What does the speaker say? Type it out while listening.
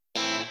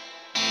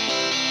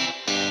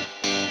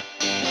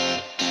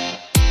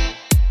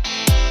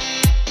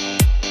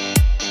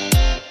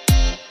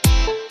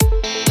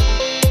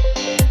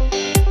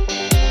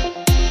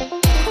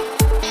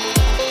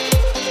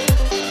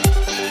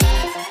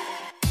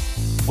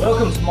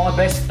Welcome to My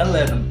Best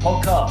 11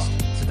 podcast.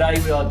 Today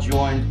we are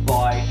joined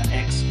by an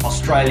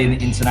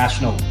ex-Australian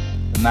international,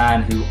 the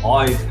man who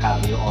I've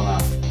had the honour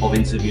of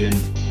interviewing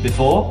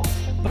before,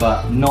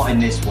 but not in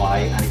this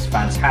way, and it's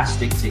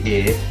fantastic to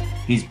hear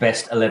his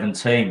best 11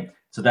 team.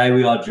 Today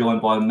we are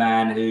joined by a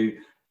man who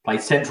played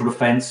central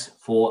defence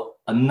for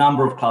a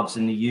number of clubs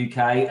in the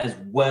UK, as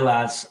well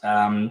as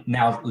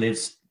now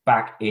lives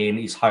back in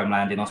his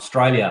homeland in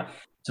Australia.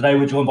 Today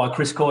we're joined by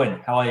Chris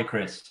Coyne. How are you,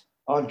 Chris?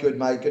 I'm good,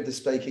 mate. Good to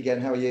speak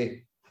again. How are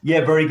you?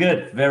 Yeah, very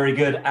good. Very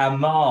good. And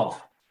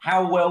Marv,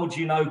 how well do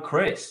you know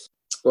Chris?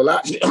 Well,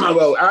 actually,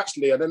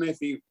 I don't know if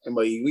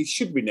we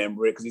should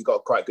remember it because he's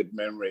got quite good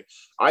memory.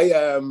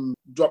 I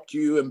dropped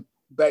you and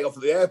Bay off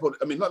at the airport.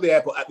 I mean, not the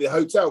airport, at the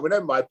hotel.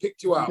 Remember, I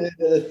picked you up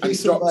and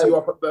dropped you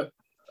up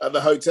at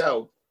the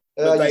hotel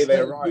the day they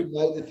arrived.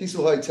 Good, the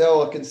Thistle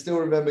Hotel. I can still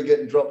remember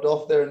getting dropped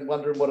off there and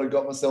wondering what I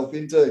got myself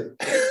into.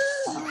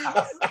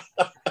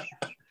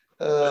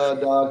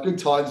 No, good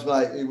times,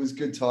 mate. It was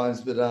good times,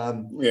 but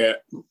yeah,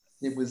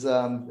 it was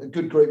a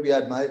good group we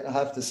had, mate. I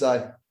have to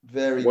say,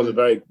 very. Was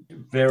good.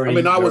 Very. I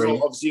mean, I was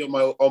obviously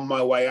on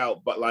my way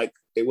out, but like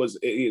like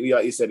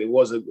you said, it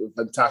was a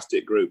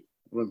fantastic group.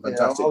 I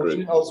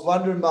was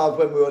wondering, Marv,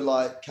 when we were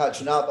like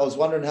catching up, I was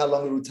wondering how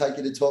long it would take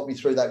you to talk me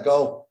through that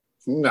goal.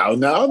 No.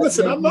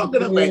 Listen, I'm not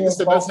going to make this.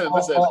 Listen.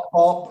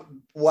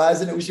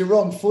 Waz, and it was your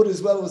wrong foot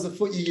as well. It was the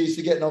foot you used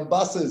for getting on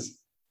buses.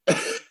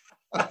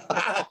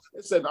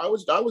 Listen, I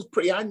was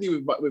pretty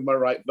angry with my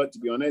right foot, to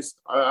be honest.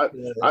 I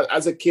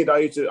as a kid, I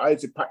used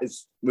to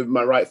practice with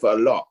my right foot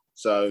a lot.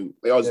 So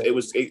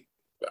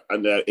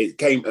it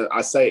came.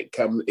 I say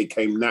it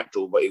came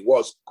natural, but it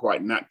was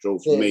quite natural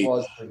for me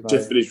to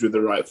finish with the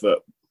right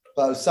foot.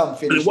 But some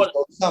finish,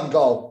 some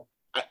goal.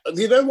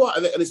 You know what?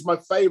 And it's my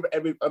favourite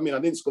ever. I mean, I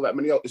didn't score that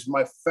many goals. It's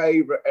my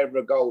favourite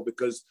ever goal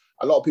because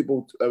a lot of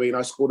people. I mean,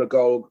 I scored a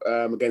goal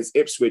against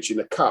Ipswich in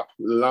the cup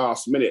in the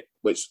last minute,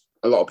 which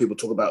a lot of people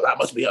talk about. That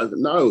must be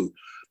no.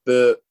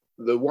 The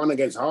one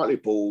against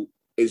Hartlepool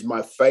is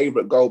my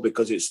favourite goal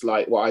because it's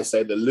like what I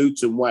say, the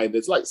Luton way.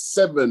 There's like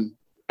 7,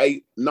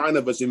 8, 9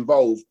 of us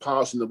involved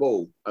passing the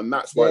ball, and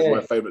that's why it's my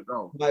favourite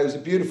goal. No, it was a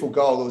beautiful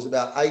goal. There was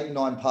about 8,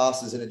 9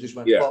 passes, and it just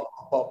went bop,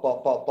 bop,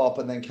 bop, bop, bop,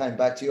 and then came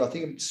back to you. I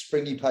think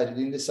Springy played it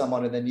into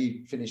someone, and then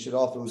you finished it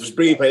off. It was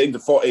Springy played into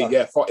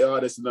 40, 40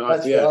 hardest, and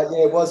right,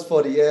 it was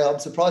 40. Yeah, I'm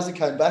surprised it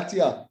came back to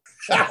you.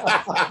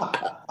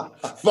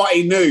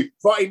 Fotty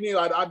knew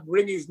I'd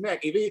wring his neck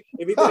if he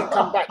didn't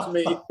come back to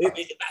me.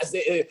 That's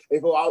it. He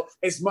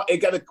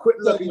got a quick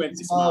look and went,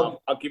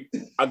 I'll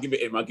give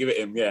it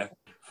him. Yeah.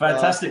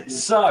 Fantastic.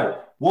 So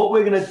what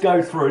we're going to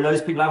go through, those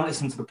people who haven't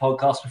listened to the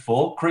podcast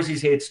before, Chris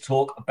is here to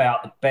talk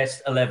about the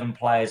best 11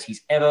 players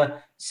he's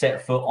ever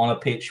set foot on a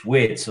pitch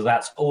with. So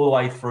that's all the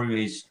way through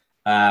his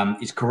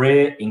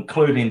career,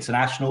 including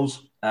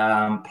internationals,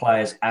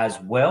 players as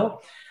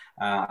well.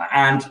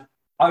 And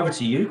over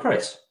to you,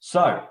 Chris.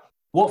 So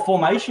what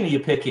formation are you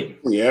picking?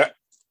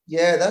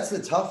 Yeah, that's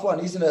the tough one,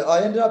 isn't it?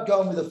 I ended up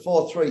going with a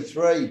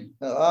 4-3-3.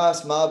 I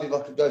asked Marv if I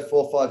could go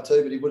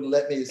 4-5-2, but he wouldn't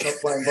let me. It's not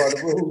playing by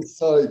the rules.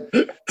 So,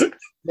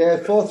 yeah,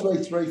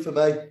 4-3-3 for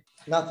me.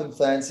 Nothing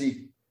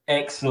fancy.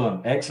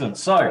 Excellent.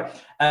 So,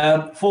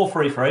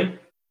 4-3-3.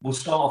 We'll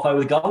start off over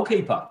the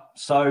goalkeeper.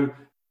 So,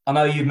 I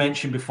know you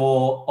mentioned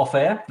before off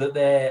air that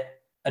they're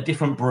a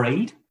different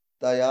breed.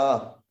 They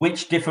are.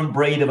 Which different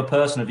breed of a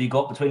person have you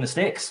got between the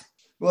sticks?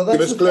 Well, that's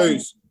Give us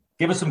clues.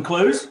 Give us some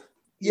clues.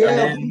 Yeah,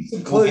 I'll give you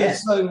some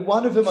clues. So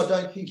one of them I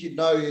don't think you'd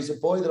know is a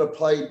boy that I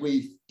played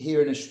with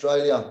here in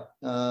Australia.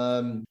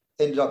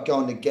 Ended up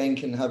going to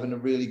Genk and having a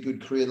really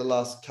good career the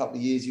last couple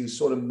of years. He was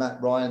sort of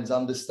Matt Ryan's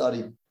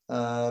understudy.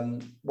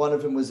 One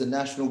of them was a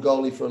national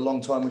goalie for a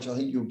long time, which I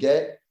think you'll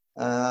get.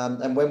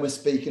 And when we're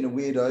speaking of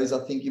weirdos,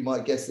 I think you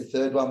might guess the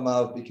third one,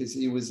 Marv, because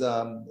he was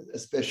a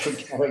special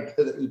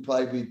character that we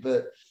played with.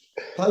 But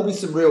played with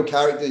some real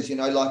characters,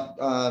 like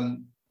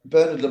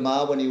Bernard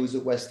Lamar when he was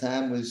at West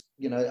Ham was,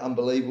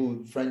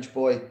 unbelievable French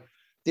boy.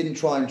 Didn't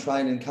try and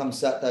train, and come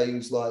Saturday, he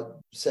was like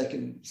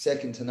second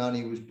to none.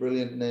 He was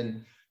brilliant. And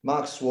then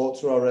Mark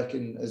Schwarzer, I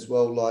reckon, as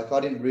well. Like, I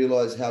didn't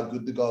realise how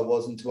good the guy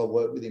was until I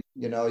worked with him.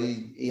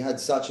 He had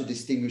such a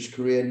distinguished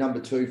career, number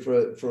 2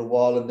 for a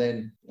while, and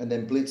then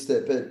blitzed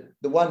it. But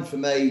the one for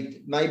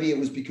me, maybe it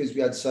was because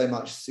we had so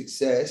much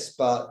success,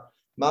 but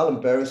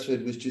Marlon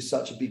Beresford was just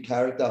such a big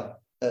character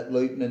at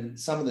Luton, and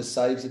some of the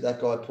saves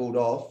that guy pulled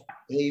off.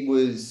 He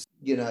was,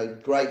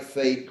 great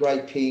feet,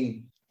 great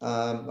ping.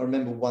 I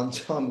remember one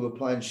time we were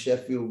playing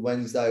Sheffield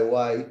Wednesday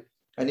away,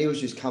 and he was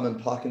just coming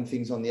plucking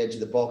things on the edge of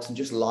the box and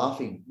just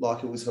laughing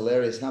like it was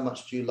hilarious. How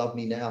much do you love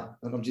me now?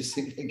 And I'm just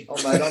thinking, oh,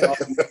 mate,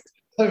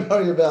 don't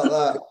worry about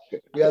that.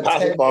 We had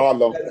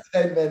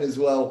 10 men as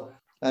well.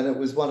 And it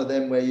was one of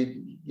them where,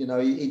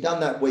 he done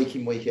that week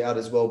in, week out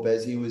as well,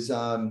 Bez. He was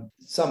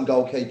some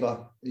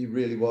goalkeeper. He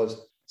really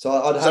was. So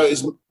I'd have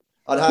to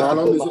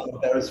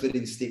put Beresford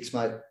in sticks,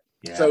 mate.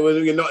 Yeah. So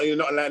you're not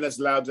allowed us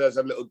to have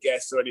a little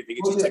guess or anything.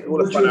 You just take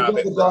all the fun out of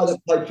it. The guy that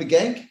played for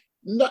Genk?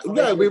 No,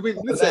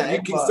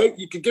 listen.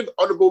 You can give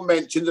honourable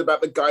mentions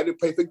about the guy who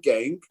played for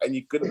Genk, and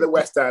you could have the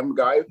West Ham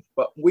guy,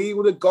 but we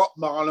would have got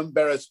Marlon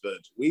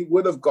Beresford. We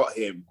would have got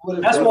him.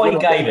 That's why he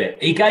gave it.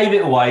 He gave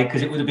it away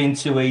because it would have been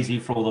too easy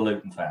for all the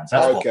Luton fans.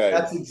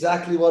 That's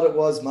exactly what it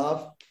was,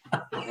 Marv.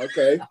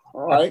 Okay,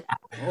 all right.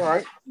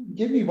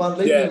 Give me one,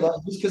 leave me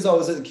alone. Just because I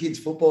was at the kids'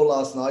 football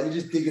last night, you're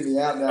just digging me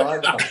out now,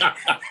 aren't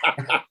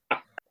you?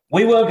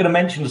 We weren't going to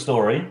mention the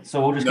story, so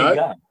we'll just keep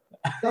going.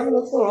 No,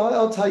 that's all right.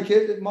 I'll take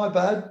it. My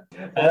bad.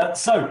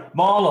 So,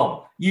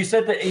 Marlon, you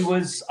said that he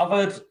was... I've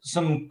heard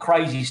some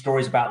crazy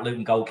stories about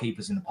Luton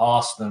goalkeepers in the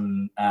past.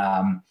 And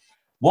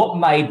what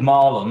made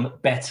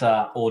Marlon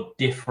better or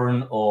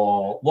different,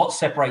 or what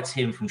separates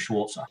him from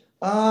Schwarzer?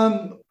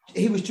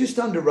 He was just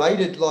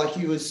underrated. Like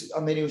he was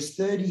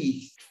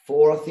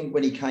 34, I think,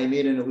 when he came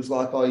in, and it was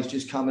like, oh, he's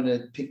just coming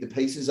to pick the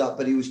pieces up.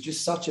 But he was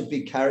just such a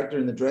big character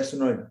in the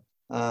dressing room.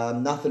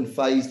 Nothing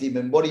fazed him,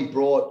 and what he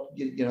brought,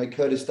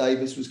 Curtis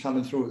Davis was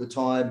coming through at the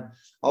time.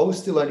 I was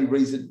still only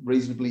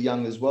reasonably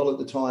young as well at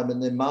the time,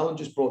 and then Marlon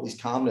just brought this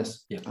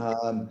calmness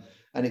and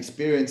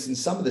experience, and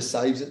some of the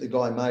saves that the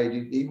guy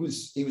made. He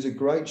was a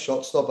great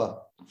shot stopper,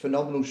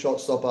 phenomenal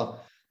shot stopper,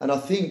 and I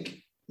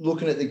think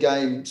looking at the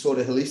game sort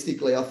of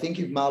holistically, I think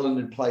if Marlon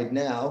had played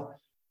now,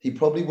 he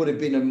probably would have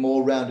been a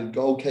more rounded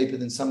goalkeeper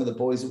than some of the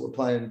boys that were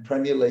playing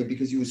Premier League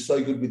because he was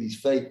so good with his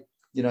feet.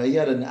 He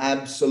had an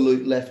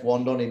absolute left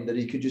wand on him that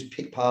he could just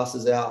pick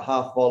passes out,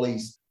 half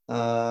volleys.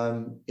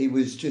 He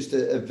was just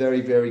a very,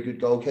 very good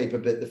goalkeeper.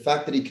 But the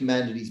fact that he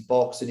commanded his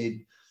box and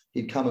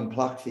he'd come and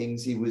pluck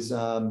things, he was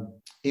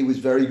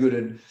very good.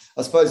 And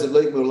I suppose at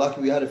Luton we were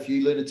lucky. We had a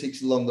few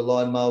lunatics along the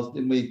line, Miles,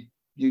 didn't we?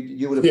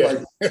 You would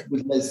have played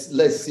with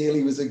Les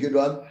Sealy was a good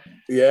one.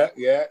 Yeah.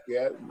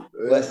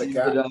 Bless him,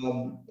 but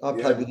I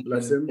played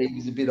with him. He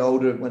was a bit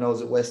older when I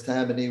was at West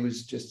Ham, and he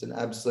was just an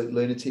absolute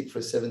lunatic for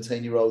a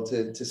 17-year-old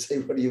to see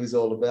what he was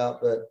all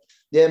about. But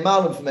yeah,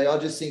 Marlon for me, I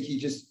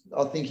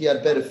think he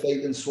had better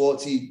feet than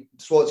Swartzy.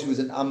 Swartzy was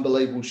an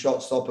unbelievable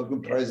shot stopper,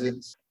 good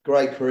presence,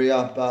 great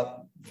career.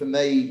 But for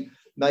me,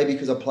 maybe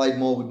because I played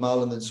more with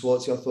Marlon than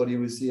Swartzy, I thought he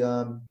was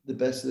the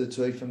best of the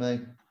two for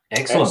me.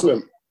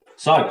 Excellent.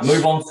 So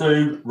move on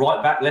to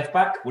right back, left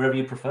back, wherever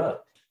you prefer.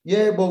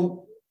 Yeah,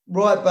 well,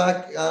 right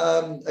back,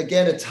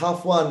 again, a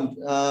tough one.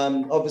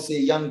 Obviously,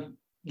 a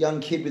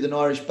young kid with an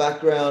Irish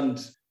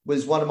background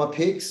was one of my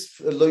picks,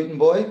 a Luton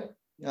boy,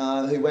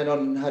 who went on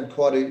and had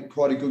quite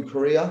a good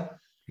career.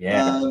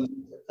 Yeah.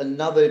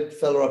 Another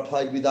fella I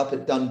played with up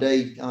at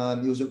Dundee,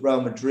 he was at Real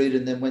Madrid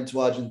and then went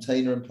to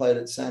Argentina and played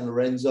at San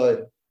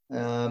Lorenzo.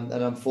 And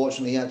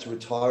unfortunately, he had to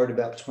retire at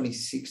about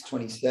 26,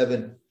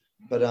 27.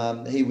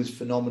 But he was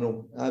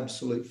phenomenal,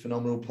 absolute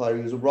phenomenal player.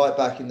 He was a right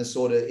back in the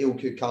sort of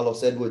ilk of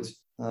Carlos Edwards.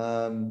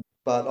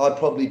 But I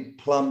probably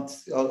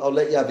plumped. I'll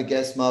let you have a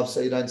guess, Marv,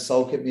 so you don't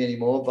sulk at me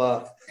anymore.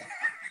 But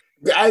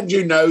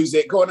Andrew knows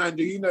it. Go on,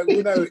 Andrew. You know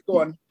it. Go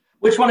on.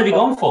 Which one have you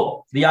gone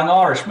for? The young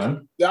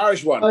Irishman? The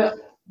Irish one.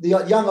 The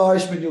young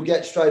Irishman you'll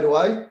get straight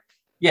away.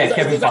 Yeah,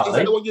 Kevin Butley. Is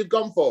that the one you've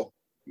gone for?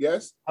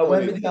 Yes. I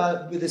went with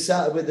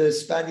the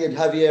Spaniard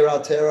Javier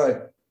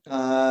Altero.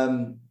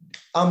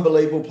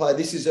 Unbelievable player.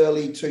 This is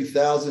early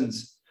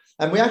 2000s.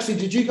 And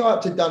did you go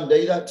up to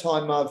Dundee that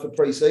time for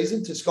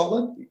pre-season to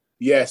Scotland?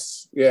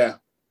 Yes, yeah.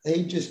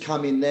 He'd just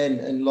come in then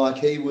and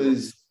he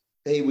was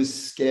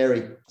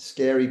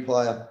scary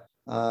player.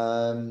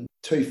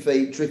 2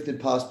 feet, drifted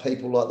past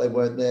people like they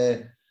weren't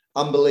there.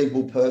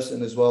 Unbelievable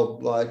person as well,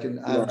 like an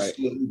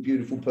absolutely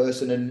beautiful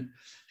person. And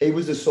he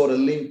was the sort of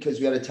link, because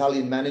we had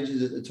Italian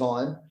managers at the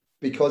time,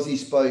 because he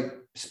spoke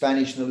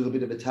Spanish and a little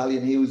bit of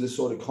Italian, he was a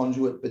sort of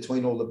conduit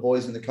between all the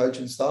boys and the coach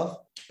and stuff.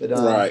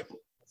 But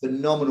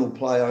phenomenal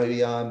player. He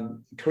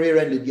career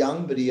ended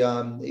young, but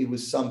he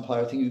was some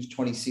player. I think he was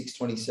 26,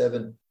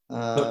 27.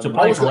 To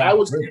play for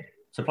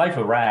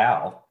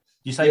Real.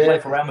 You say he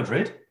played for Real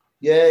Madrid?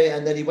 Yeah,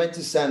 and then he went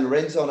to San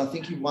Lorenzo, and I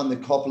think he won the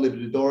Copa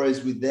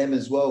Libertadores with them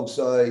as well.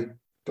 So,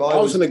 I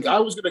was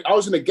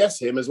gonna guess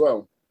him as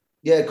well.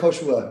 Yeah,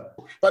 Koshua.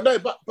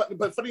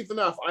 But funny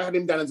enough, I had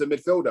him down as a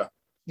midfielder.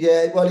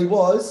 Yeah, well, he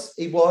was.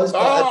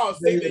 Oh,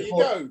 there you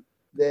go.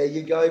 There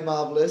you go,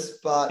 marvellous.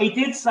 But he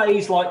did say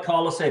he's like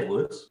Carlos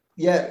Edwards.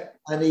 Yeah,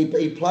 and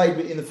he played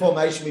in the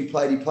formation he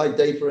played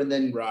deeper, and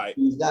then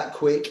he was that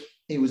quick.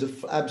 He was an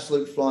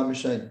absolute flying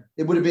machine.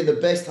 It would have been the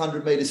best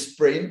 100-metre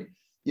sprint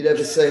you'd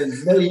ever seen.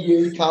 Me,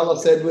 you,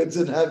 Carlos Edwards,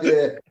 and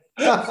Javier.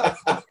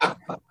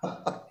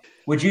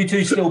 Would you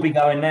two still be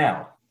going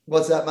now?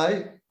 What's that,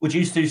 mate? Would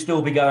you two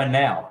still be going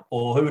now?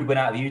 Or who would win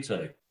out of you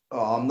two?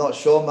 Oh, I'm not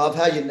sure, Marv.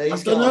 How your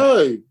knees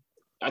going?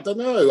 I don't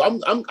know.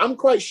 I'm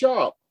quite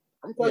sharp.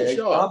 I'm quite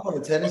sharp. I'm on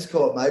the tennis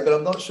court, mate, but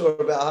I'm not sure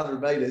about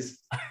 100 metres.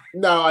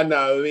 No, I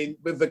know. I mean,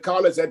 with the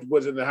Carlos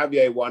Edwards and the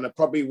Javier one,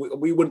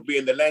 we wouldn't be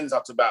in the lens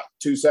after about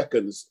 2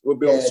 seconds. We'd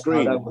be on the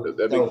screen.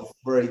 They were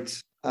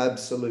freaks.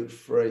 Absolute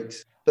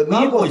freaks. But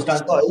Marv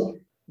wasn't slow.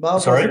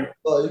 Marv wasn't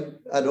slow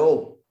at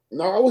all.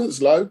 No, I wasn't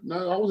slow.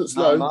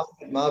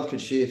 Marv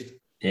could shift.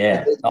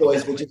 Yeah.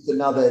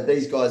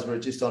 These guys were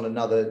just on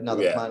another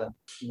planet.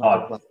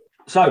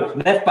 So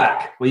left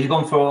back. Well, you've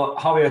gone for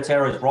Javi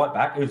Otero's right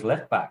back. Who's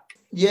left back?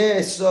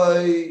 Yeah,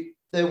 so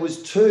there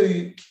was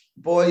two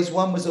boys.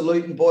 One was a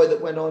Luton boy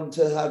that went on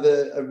to have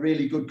a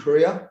really good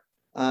career.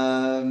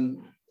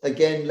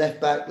 Again, left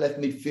back, left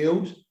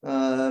midfield.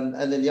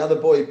 And then the other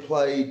boy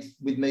played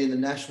with me in the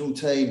national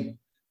team,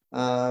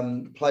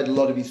 played a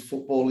lot of his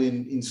football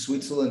in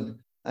Switzerland.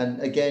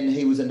 And again,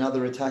 he was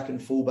another attacking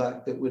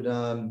fullback that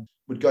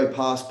would go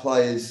past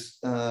players,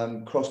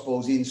 cross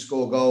balls in,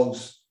 score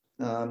goals.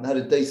 Had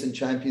a decent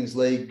Champions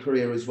League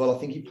career as well. I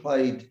think he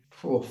played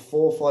for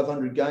 400 or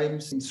 500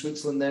 games in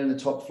Switzerland there in the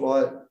top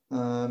flight,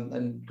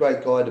 and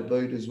great guy to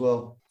boot as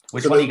well.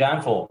 Which one are you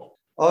going for?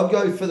 I'll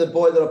go for the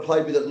boy that I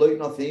played with at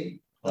Luton, I think.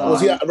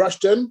 Was he at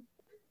Rushden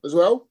as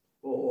well?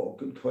 Oh,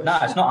 good question. No,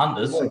 it's not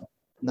unders.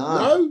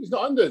 No, he's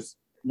not unders.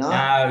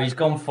 No, he's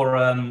gone for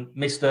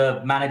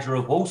Mr. Manager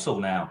of Walsall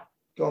now.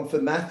 Gone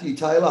for Matthew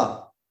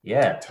Taylor.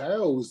 Yeah.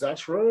 Tails,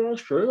 that's right,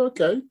 that's true,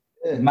 okay.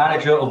 Yeah.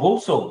 Manager of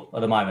Walsall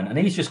at the moment. And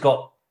he's just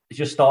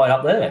started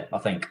up there, I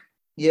think.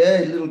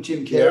 Yeah, little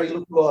Jim Carrey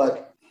looked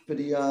like. But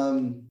he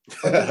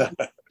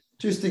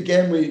just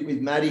again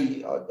with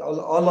Matty, I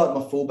like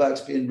my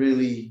fullbacks being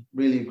really,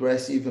 really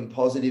aggressive and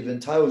positive.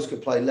 And Tails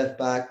could play left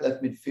back,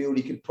 left midfield.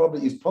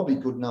 He's probably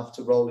good enough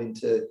to roll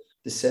into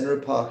the centre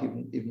of park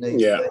if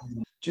needs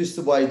be. Just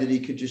the way that he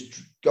could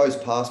just goes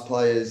past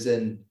players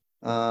and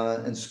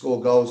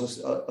score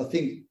goals. I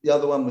think the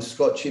other one was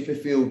Scott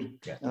Chipperfield,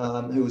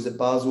 who was at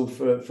Basel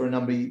for a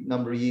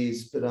number of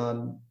years. But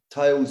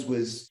Tails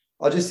was.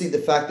 I just think the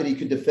fact that he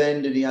could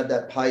defend and he had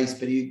that pace,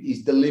 but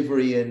his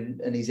delivery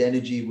and his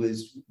energy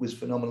was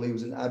phenomenal. He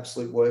was an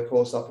absolute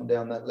workhorse up and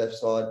down that left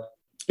side.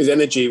 His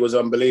energy was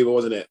unbelievable,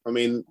 wasn't it? I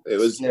mean, it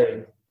was.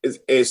 Yeah.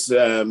 It's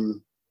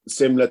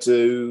similar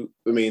to.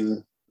 I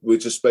mean, we're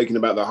just speaking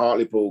about the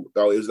Hartlepool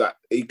goal. It was that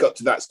he got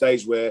to that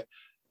stage where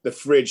the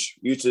fridge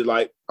used to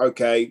like,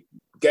 okay,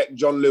 get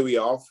John Louis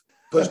off,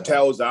 push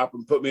Tails up,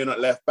 and put me on at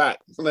left back.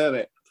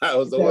 That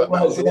was the one.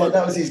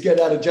 That was his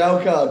get out of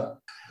jail card.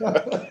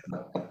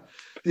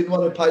 Didn't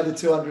want to pay the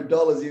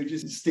 $200. He would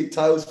just stick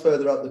Tails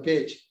further up the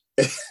pitch.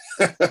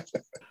 But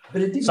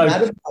it didn't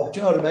matter. Do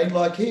you know what I mean?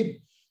 Like he'd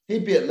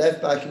be at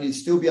left back and he'd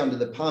still be under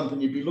the pump, and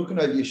you'd be looking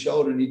over your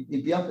shoulder, and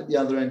he'd be up at the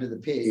other end of the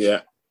pitch. Yeah.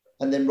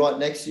 And then right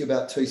next to you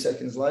about 2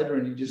 seconds later,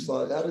 and you're just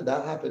like, how did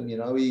that happen? You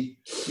know,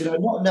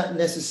 not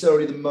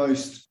necessarily the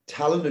most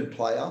talented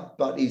player,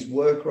 but his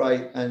work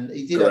rate, and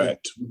he did.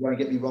 Correct. Don't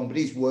get me wrong, but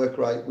his work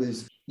rate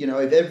was,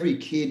 if every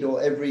kid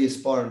or every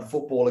aspiring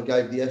footballer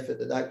gave the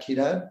effort that kid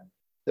had,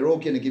 they're all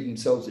going to give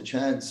themselves a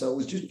chance. So it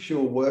was just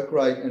pure work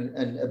rate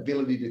and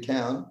ability to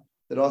count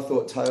that I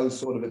thought Tails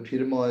sort of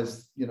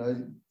epitomised,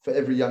 for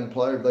every young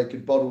player. If they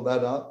could bottle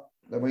that up,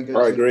 they won't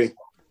go. I agree.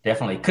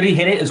 Definitely. Could he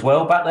hit it as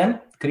well back then?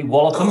 Could he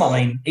wallop them? I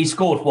mean, he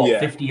scored,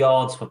 50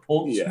 yards for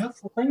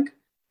Portsmouth, I think?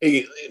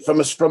 From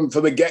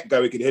the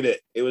get-go, he could hit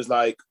it. It was,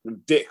 like,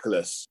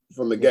 ridiculous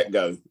from the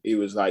get-go. He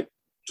was, like,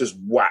 just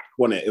whack,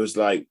 wasn't it? It was,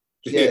 like...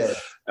 Yeah.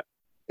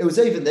 It was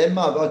even then,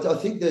 Marv. I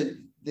think that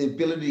the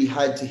ability he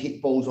had to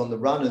hit balls on the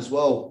run as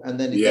well. And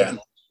then it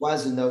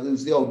wasn't, though. It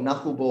was the old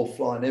knuckleball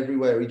flying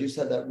everywhere. He just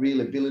had that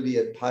real ability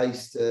at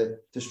pace to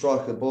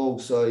strike the ball.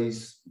 So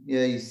he's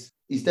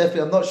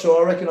definitely, I'm not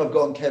sure. I reckon I've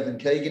gone Kevin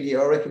Keegan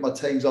here. I reckon my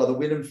team's either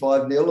winning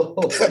 5-0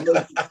 or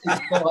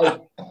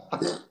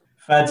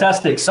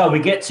Fantastic. So we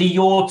get to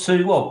your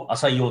two. Well, I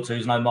say your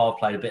twos. No, Marv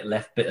played a bit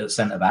left, bit at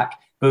centre back.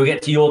 But we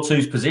get to your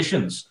two's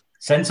positions.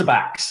 Centre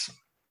backs.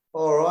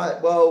 All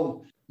right.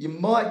 Well, you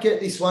might get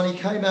this one. He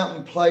came out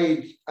and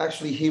played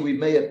actually here with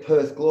me at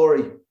Perth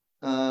Glory.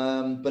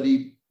 But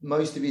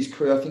most of his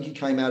career, I think he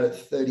came out at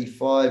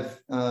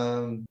 35.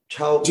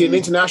 Charlton. Is he an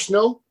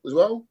international as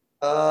well?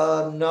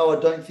 No, I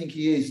don't think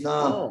he is. No.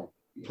 Oh.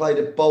 He played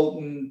at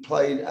Bolton,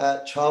 played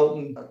at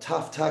Charlton, a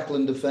tough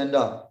tackling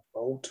defender.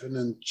 Bolton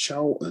and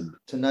Charlton.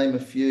 To name a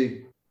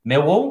few.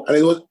 Millwall? And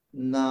he was...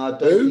 No, I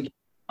don't think...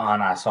 Oh,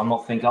 no, so I'm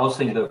not thinking... I was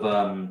thinking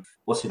of,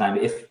 what's his name?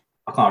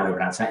 I can't really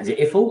pronounce that. Is it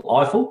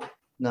Eiffel?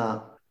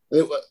 No.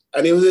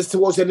 And he was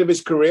towards the end of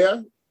his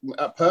career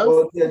at Perth?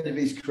 Towards the end of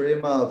his career,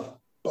 Marv.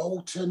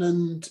 Bolton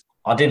and...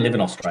 I didn't live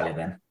in Australia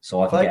then,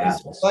 so I can get out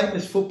of this.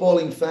 Famous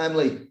footballing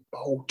family.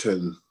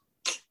 Bolton.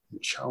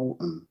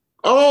 Charlton.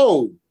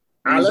 Oh!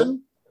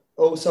 Alan?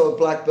 Also at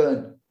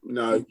Blackburn.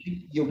 No.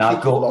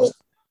 Lost.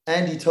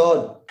 Andy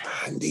Todd.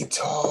 Andy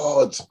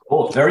Todd.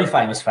 Oh, very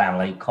famous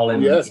family.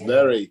 Colin. Yes,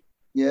 very.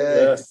 Yeah.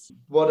 Yes.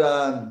 What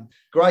a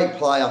great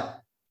player.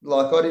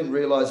 Like, I didn't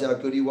realise how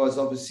good he was.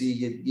 Obviously,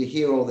 you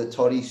hear all the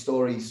Toddy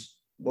stories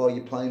while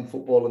you're playing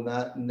football and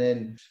that. And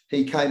then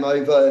he came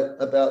over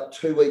about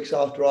 2 weeks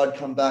after I'd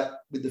come back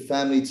with the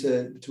family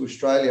to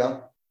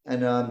Australia.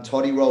 And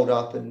Toddy rolled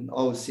up, and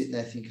I was sitting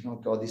there thinking, oh,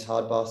 God, this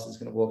hard bastard's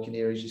going to walk in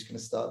here. He's just going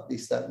to start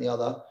this, that, and the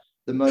other.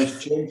 The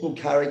most gentle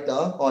character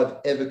I've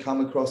ever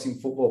come across in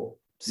football.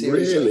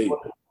 Seriously. Really?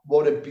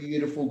 What a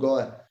beautiful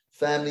guy.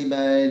 Family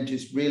man,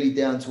 just really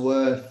down to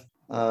earth,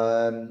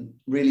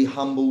 really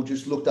humble,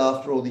 just looked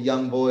after all the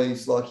young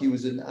boys like he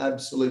was an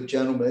absolute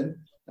gentleman.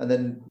 And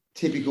then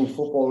typical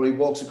footballer, he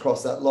walks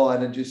across that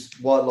line and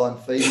just white line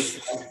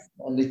feet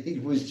and he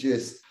was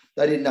just,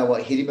 they didn't know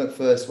what hit him at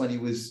first when he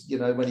was,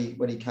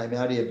 when he came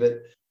out here.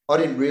 But I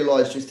didn't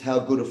realise just how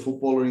good a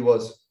footballer he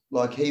was.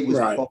 Like he was,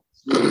 right.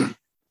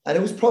 And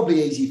it was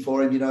probably easy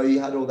for him. He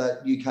had all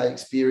that UK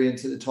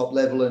experience at the top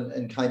level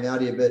and came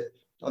out here. But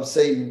I've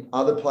seen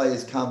other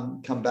players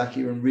come back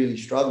here and really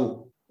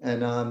struggle.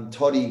 And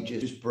Toddy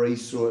just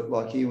breezed through it.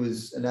 Like he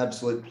was an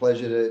absolute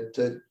pleasure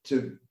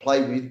to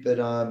play with, but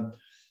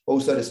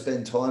also to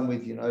spend time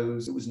with.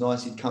 It was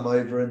nice he'd come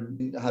over and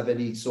didn't have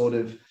any sort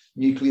of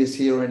nucleus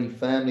here or any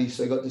family,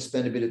 so I got to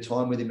spend a bit of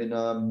time with him.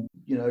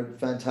 And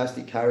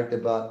fantastic character,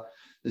 but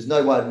there's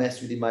no way I'd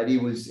mess with him, mate. He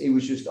was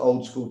just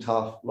old school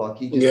tough. Like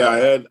he just, I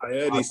heard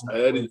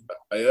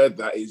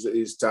that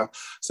he's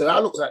tough. So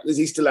how long is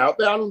he still out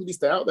there? How long did he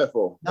stay out there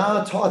for?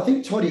 No, I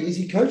think Toddy, is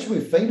he coaching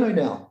with Fino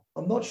now?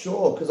 I'm not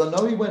sure, because I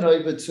know he went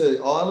over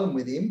to Ireland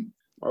with him.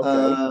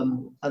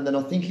 Okay. And then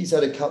I think he's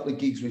had a couple of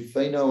gigs with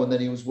Fino, and then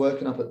he was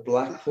working up at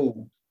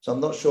Blackpool. So I'm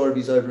not sure if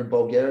he's over in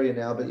Bulgaria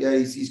now, but yeah,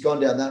 he's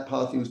gone down that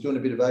path. He was doing a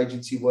bit of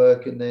agency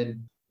work, and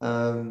then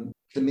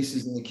the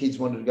missus and the kids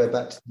wanted to go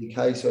back to the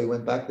UK, so he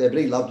went back there. But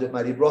he loved it,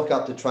 mate. He'd rock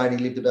up to train. He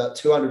lived about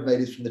 200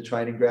 metres from the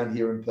training ground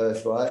here in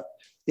Perth, right?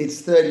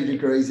 It's 30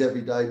 degrees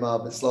every day,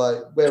 Marv. It's like,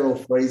 we're all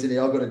freezing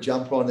here. I've got a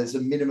jumper on. It's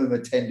a minimum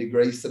of 10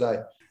 degrees today,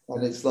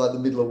 and it's like the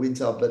middle of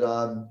winter. But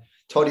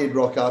Toddy would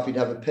rock up. He'd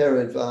have a pair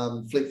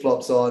of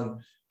flip-flops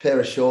on, pair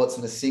of shorts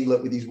and a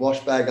singlet with his wash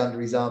bag under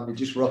his arm. He'd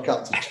just rock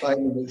up to train,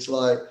 and it's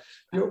like,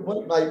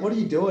 what, mate, what are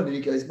you doing? And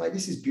he goes, mate,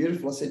 this is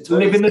beautiful. I said,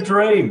 living the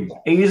dream.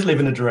 He is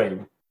living the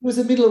dream. It was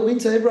the middle of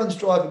winter. Everyone's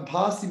driving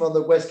past him on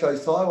the West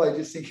Coast Highway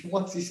just thinking,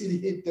 what's this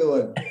idiot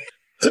doing?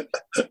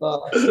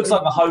 Looks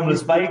like a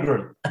homeless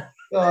vagrant.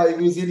 Oh,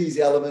 he was in his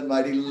element,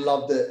 mate. He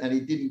loved it, and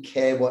he didn't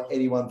care what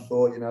anyone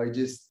thought.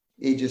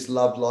 He just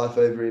loved life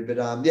over here.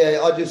 But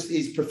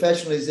his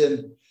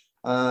professionalism,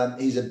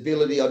 his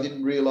ability, I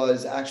didn't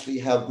realise actually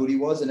how good he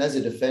was. And as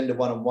a defender,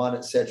 one-on-one,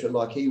 etc.,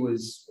 like he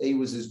was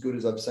as good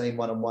as I've seen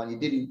one-on-one.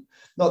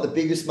 Not the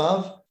biggest,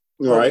 Marv,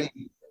 right?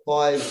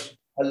 5'11",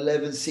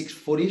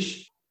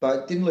 6-footish.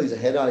 But didn't lose a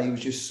header. He was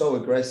just so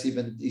aggressive,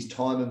 and his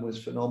timing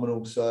was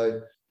phenomenal.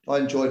 So I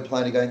enjoyed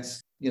playing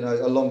against,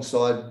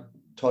 alongside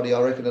Toddy.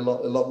 I reckon a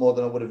lot more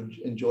than I would have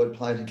enjoyed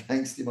playing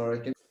against him, I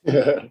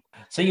reckon.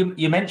 So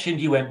you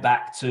mentioned you went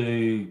back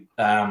to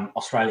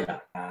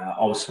Australia,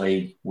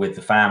 obviously with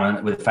the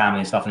family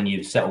and stuff, and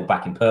you settled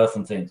back in Perth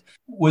and things.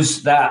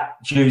 Was that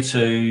due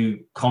to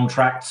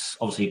contracts,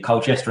 obviously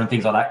Colchester and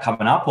things like that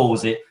coming up, or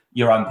was it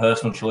your own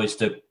personal choice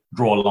to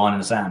draw a line in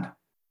the sand?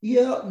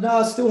 Yeah, no,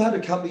 I still had a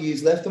couple of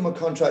years left on my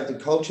contract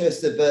at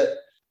Colchester, but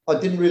I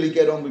didn't really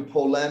get on with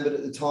Paul Lambert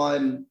at the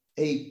time.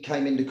 He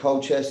came into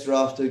Colchester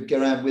after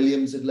Geraint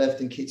Williams had left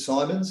and Kit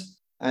Simons,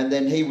 and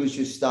then he was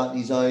just starting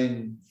his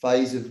own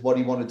phase of what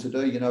he wanted to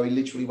do. He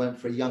literally went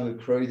for a younger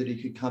crew that he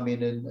could come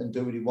in and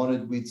do what he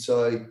wanted with.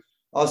 So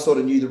I sort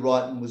of knew the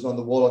writing was on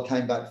the wall. I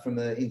came back from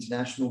an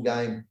international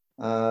game,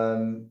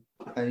 and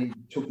he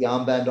took the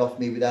armband off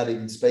me without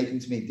even speaking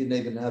to me. He didn't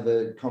even have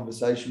a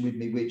conversation with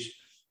me,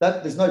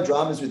 there's no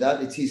dramas with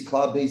that. It's his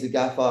club. He's a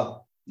gaffer.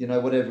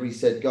 Whatever he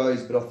said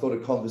goes. But I thought a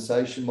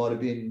conversation might have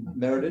been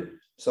merited.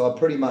 So I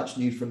pretty much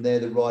knew from there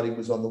the writing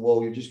was on the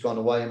wall. You've just gone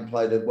away and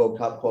played a World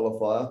Cup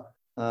qualifier.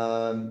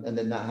 And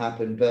then that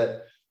happened.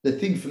 But the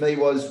thing for me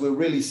was we're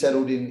really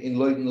settled in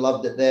Luton,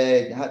 loved it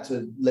there. Had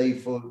to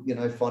leave for,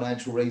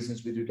 financial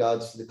reasons with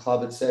regards to the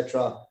club,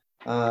 etc.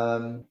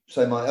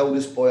 So my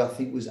eldest boy, I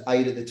think, was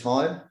 8 at the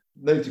time.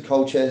 Moved to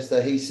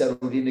Colchester. He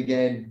settled in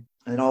again.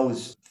 And I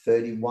was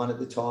 31 at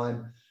the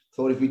time.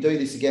 Thought, if we do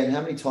this again,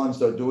 how many times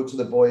do I do it to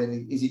the boy?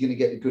 And is he going to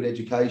get a good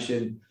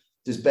education?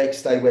 Does Beck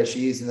stay where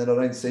she is? And then I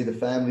don't see the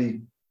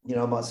family.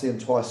 I might see them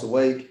twice a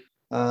week.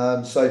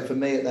 So for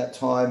me at that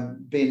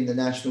time, being in the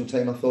national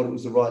team, I thought it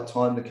was the right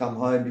time to come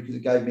home because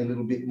it gave me a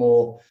little bit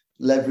more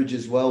leverage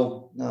as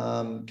well,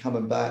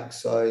 coming back.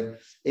 So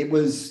it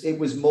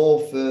was more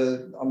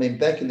for,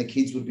 Beck and the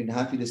kids would have been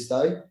happy to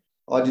stay.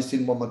 I just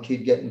didn't want my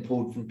kid getting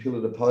pulled from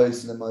pillar to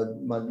post. And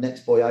then my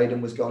next boy,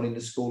 Aiden, was going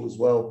into school as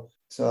well.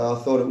 So I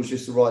thought it was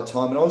just the right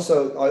time. And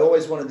also, I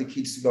always wanted the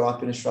kids to grow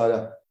up in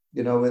Australia.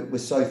 We're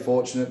so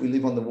fortunate. We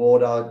live on the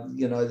water.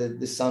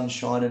 The sun's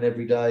shining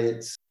every day.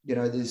 It's,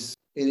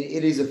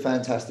 it is a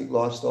fantastic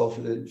lifestyle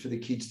for the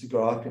kids to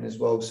grow up in as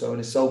well. So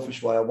in a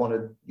selfish way, I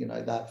wanted,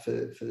 that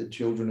for the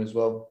children as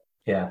well.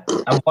 Yeah.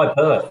 And why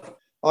Perth?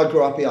 I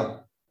grew up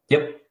here.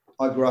 Yep.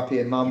 I grew up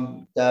here.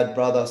 Mum, dad,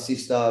 brother,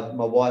 sister,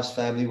 my wife's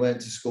family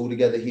went to school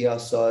together here.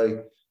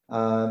 So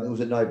it was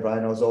a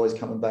no-brainer. I was always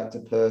coming back to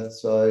Perth.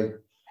 So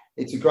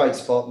it's a great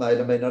spot,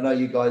 mate. I know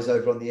you guys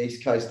over on the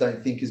East Coast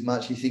don't think as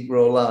much. You think we're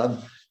all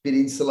a bit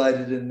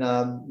insulated and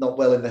not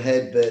well in the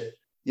head, but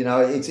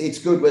it's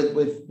good.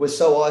 We're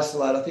so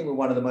isolated. I think we're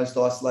one of the most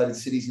isolated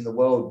cities in the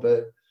world,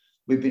 but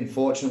we've been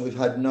fortunate. We've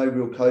had no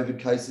real COVID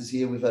cases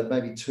here. We've had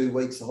maybe 2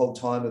 weeks the whole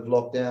time of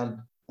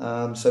lockdown.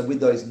 So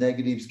with those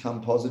negatives come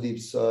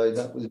positives. So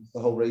that was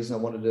the whole reason I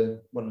wanted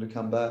to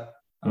come back.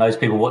 And those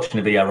people watching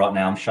the video right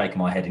now, I'm shaking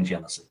my head in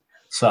jealousy.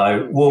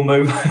 So we'll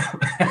move.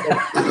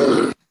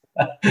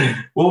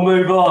 We'll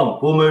move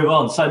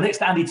on. So next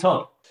to Andy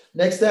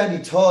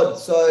Todd.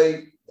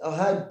 So I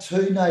had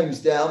two names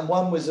down.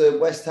 One was a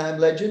West Ham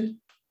legend.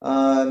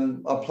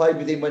 I played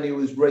with him when he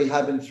was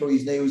rehabbing through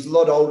his knee. He was a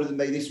lot older than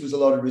me. This was a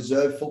lot of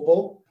reserve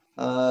football.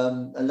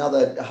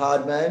 Another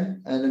hard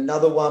man. And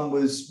another one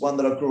was one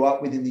that I grew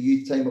up with in the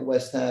youth team at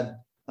West Ham.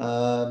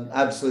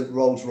 Absolute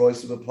Rolls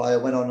Royce of a player.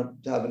 Went on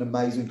to have an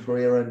amazing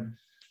career. And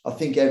I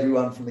think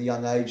everyone from a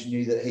young age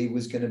knew that he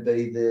was going to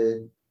be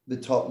the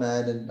top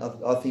man. And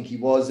I think he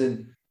was.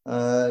 And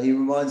he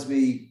reminds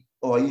me,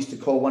 I used to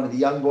call one of the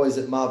young boys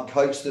that Marv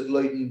coached at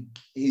Luton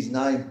his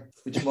name,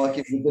 which might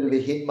give you a bit of a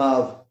hint,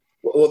 Marv.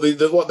 Well,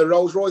 the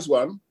Rolls Royce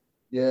one?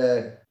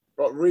 Yeah.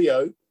 What,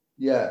 Rio?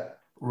 Yeah.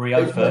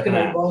 Rio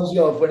Ferdinand. Who reminds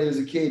you of when he was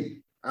a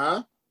kid?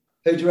 Huh?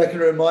 Who do you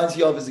reckon it reminds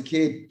you of as a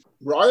kid?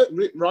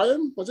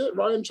 Ryan? Was it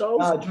Ryan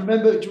Charles? Do you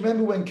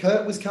remember when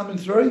Kurt was coming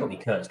through? Probably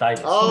Kurt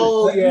Davis.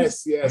 Oh,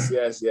 yes. I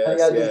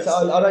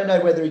don't know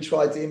whether he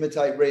tried to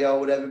imitate Rio or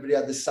whatever, but he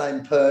had the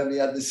same perm, he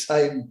had the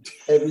same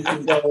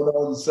everything going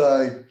on.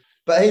 So,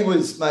 but he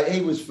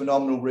was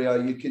phenomenal,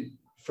 Rio. I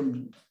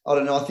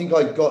think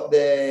I got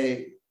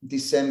there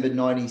December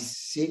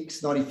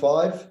 96,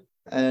 95.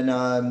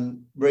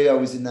 And Rio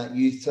was in that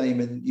youth team,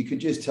 and you could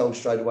just tell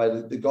straight away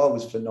that the guy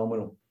was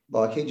phenomenal.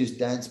 Like, he just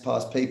danced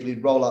past people.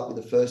 He'd roll up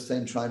with the first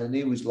team trainer, and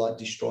he was like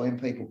destroying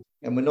people.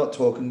 And we're not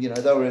talking,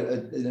 they were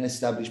an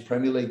established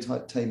Premier League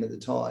type team at the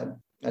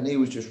time, and he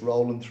was just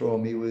rolling through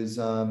them. He was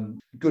a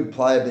good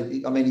player,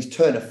 but his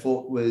turn of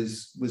foot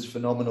was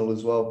phenomenal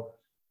as well.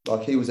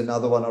 Like, he was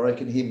another one. I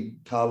reckon him,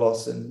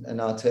 Carlos, and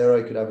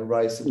Artero could have a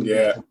race.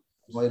 Yeah.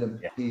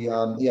 He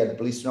had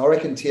blister. And I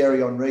reckon Thierry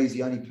Henry is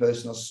the only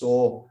person I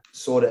saw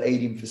sort of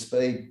eat him for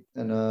speed,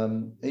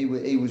 and he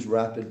was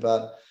rapid.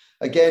 But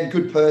again,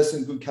 good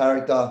person, good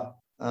character.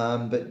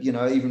 But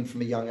even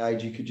from a young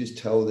age, you could just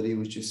tell that he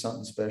was just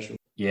something special.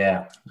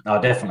 Yeah, no,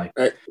 definitely.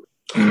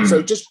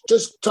 So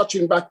just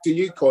touching back to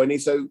you, Coyne.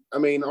 So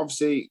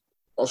obviously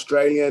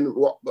Australian.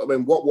 What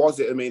was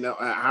it?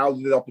 How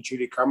did the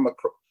opportunity come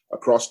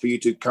across for you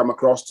to come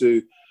across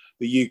to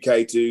the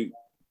UK to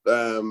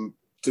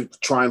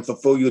try and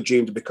fulfill your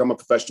dream to become a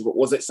professional? But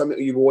was it something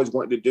that you've always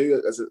wanted to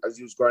do as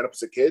you was growing up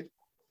as a kid?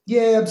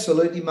 Yeah,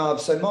 absolutely,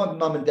 Marv. So my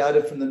mum and dad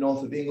are from the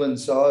north of England.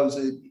 So I was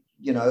an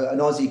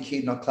Aussie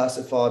kid, and I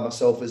classify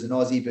myself as an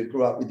Aussie, but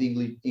grew up with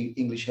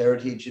English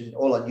heritage, and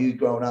all I knew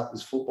growing up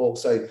was football.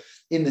 So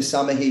in the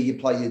summer here, you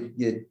play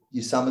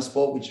your summer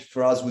sport, which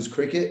for us was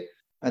cricket,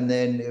 and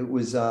then it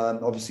was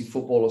obviously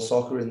football or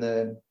soccer in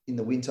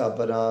the winter.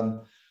 But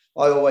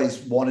I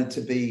always wanted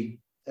to be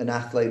an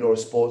athlete or a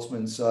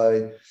sportsman.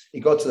 So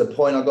it got to the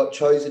point I got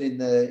chosen in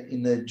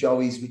the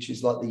Joeys, which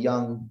is like the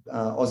young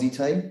Aussie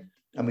team.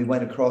 And we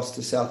went across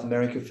to South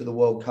America for the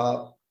World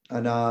Cup.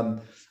 And I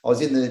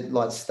was in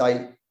the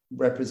state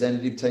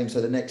representative team.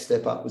 So the next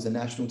step up was the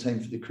national team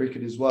for the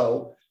cricket as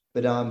well.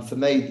 But for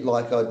me,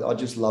 I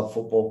just love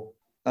football.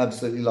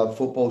 Absolutely love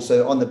football.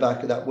 So on the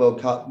back of that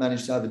World Cup,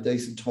 managed to have a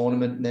decent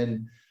tournament. And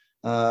then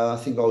I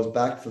think I was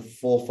back for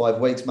 4 or 5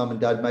 weeks. Mum and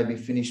Dad made me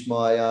finish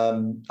my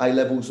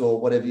A-levels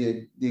or whatever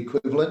the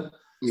equivalent.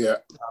 Yeah.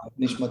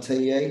 Finished my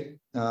TE.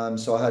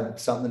 So I had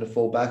something to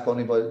fall back on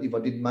if I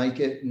didn't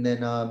make it. And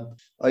then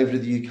over to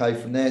the UK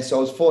from there. So I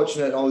was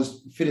fortunate. I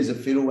was fit as a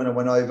fiddle when I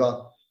went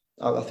over.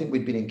 I think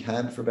we'd been in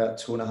camp for about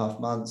 2.5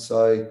 months.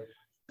 So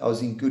I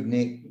was in good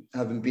nick,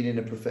 having been in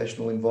a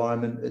professional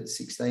environment at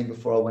 16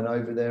 before I went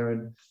over there.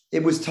 And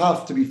it was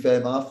tough, to be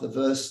fair, Mark, the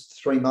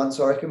first 3 months,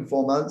 I reckon,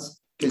 4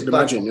 months. I can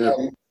imagine, yeah.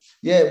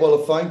 Yeah, well,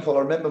 a phone call.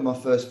 I remember my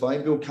first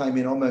phone bill came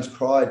in, I almost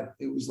cried.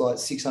 It was like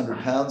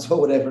 £600 or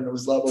whatever. And it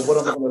was like, well, what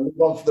am I going to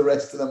live on for the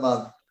rest of the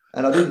month?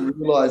 And I didn't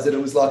realise that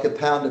it was like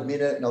 £1 a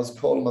minute. And I was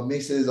calling my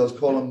missus, I was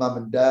calling mum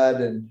and dad,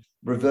 and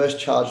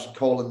reverse charged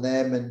calling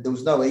them. And there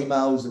was no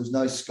emails, there was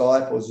no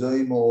Skype or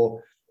Zoom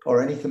or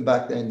anything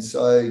back then.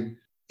 So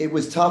it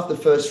was tough the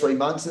first 3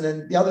 months. And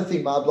then the other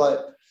thing, Mark,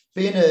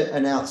 being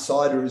an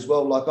outsider as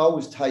well, I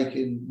was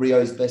taking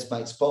Rio's best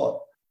mate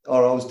spot,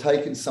 or I was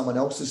taking someone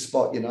else's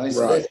spot,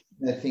 So right.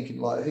 they're thinking,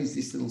 who's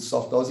this little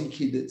soft Aussie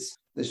kid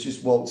that's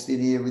just waltzed in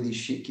here with his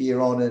shit gear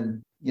on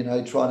and,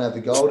 trying to have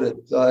a go at it.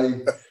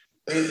 So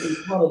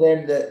it's one of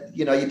them that,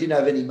 you didn't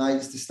have any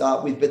mates to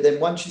start with. But then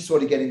once you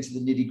sort of get into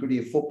the nitty-gritty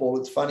of football,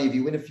 it's funny, if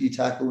you win a few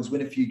tackles,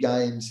 win a few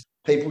games,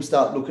 people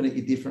start looking at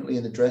you differently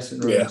in the dressing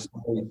room. Yeah.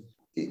 So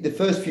the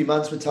first few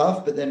months were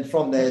tough, but then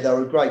from there, they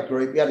were a great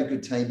group. We had a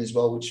good team as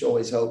well, which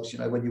always helps,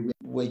 when you win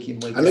week in,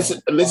 week out.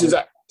 And this is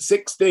at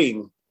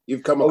 16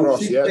 you've come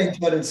across, 16,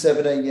 turning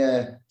 17,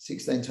 yeah.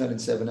 16, turning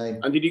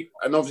 17.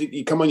 And obviously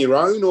you come on your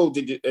own, or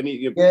did you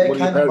Yeah, I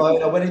came on my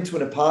own. I went into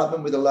an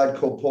apartment with a lad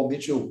called Paul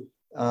Mitchell,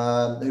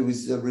 who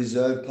was a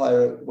reserve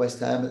player at West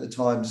Ham at the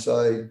time.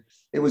 So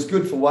it was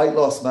good for weight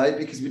loss, mate,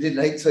 because we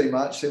didn't eat too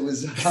much. It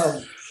was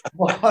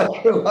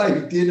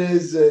microwave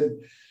dinners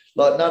and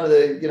none of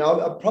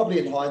the, probably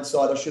in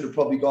hindsight, I should have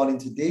probably gone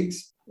into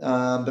digs.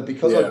 But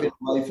because I'd been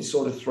away for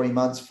sort of 3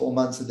 months, 4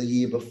 months of the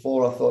year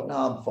before, I thought, no,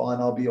 I'm fine.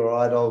 I'll be all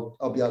right.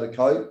 I'll be able to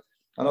cope.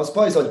 And I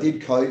suppose I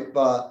did cope,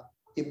 but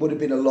it would have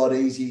been a lot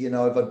easier,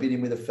 if I'd been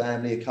in with a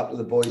family, a couple of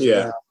the boys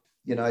around,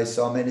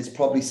 so I mean, it's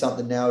probably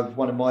something now, if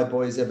one of my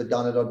boys ever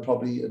done it, I'd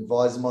probably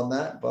advise them on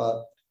that.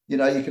 But, you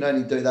can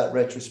only do that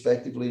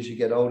retrospectively as you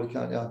get older,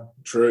 can't you?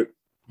 True.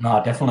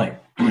 No, definitely.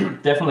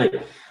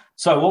 Definitely.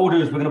 So what we'll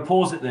do is we're going to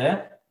pause it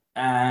there.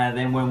 And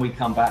then when we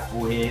come back,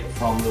 we'll hear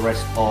from the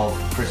rest of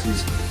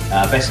Chris's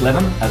best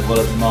 11, as well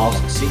as Marv's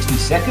 60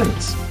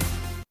 seconds.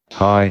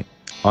 Hi,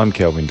 I'm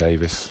Kelvin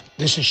Davis.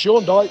 This is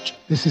Sean Dyche.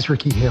 This is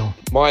Ricky Hill.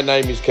 My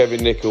name is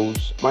Kevin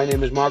Nichols. My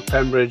name is Mark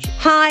Pembridge.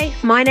 Hi,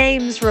 my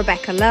name's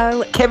Rebecca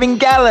Lowe. Kevin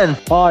Gallen.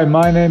 Hi,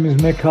 my name is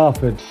Mick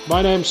Harford.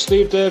 My name's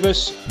Steve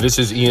Davis. This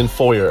is Ian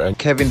Foyer and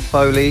Kevin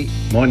Foley.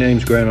 My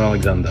name's Graham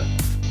Alexander,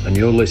 and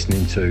you're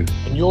listening to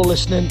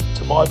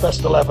My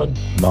Best 11.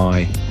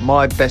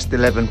 My Best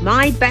 11.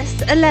 My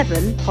Best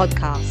 11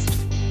 podcast.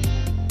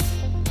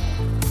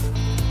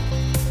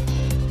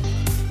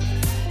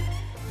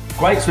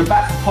 Great, so we're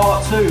back for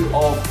part 2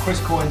 of Chris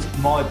Coyne's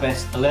My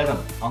Best 11.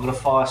 I'm going to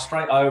fire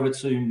straight over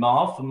to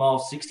Marv for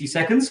Marv's 60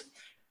 seconds.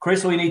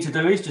 Chris, all you need to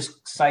do is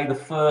just say the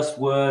first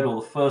word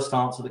or the first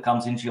answer that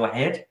comes into your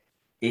head.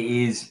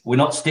 We're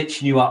not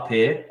stitching you up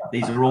here.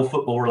 These are all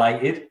football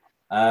related.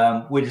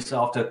 We're just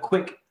after a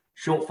quick,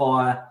 short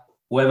fire,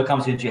 whatever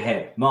comes into your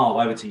head. Marv,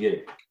 over to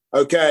you.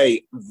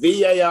 Okay,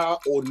 VAR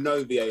or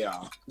no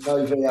VAR?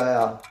 No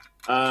VAR.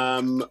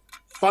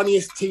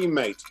 Funniest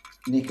teammate?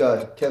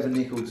 Kevin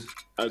Nichols.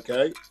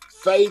 Okay.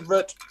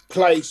 Favourite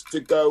place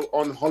to go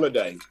on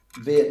holiday?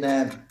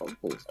 Vietnam. Oh,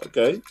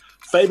 okay.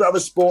 Favourite other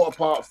sport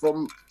apart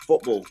from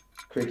football?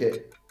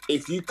 Cricket.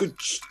 If you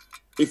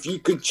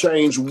could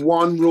change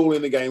one rule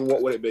in the game,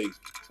 what would it be?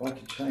 If I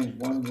could change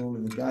one rule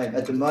in the game.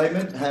 At the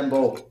moment,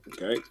 handball.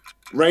 Okay.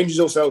 Rangers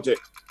or Celtic?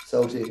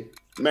 Celtic.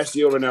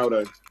 Messi or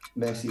Ronaldo?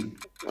 Messi.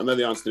 I know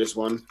the answer to this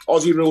one.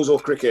 Aussie rules or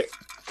cricket?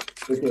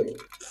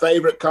 Cricket.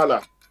 Favourite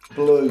colour?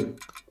 Blue.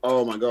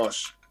 Oh my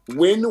gosh.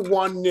 Win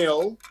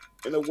 1-0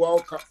 in a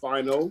World Cup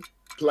final,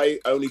 play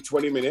only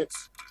 20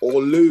 minutes,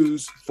 or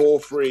lose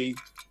 4-3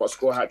 but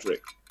score a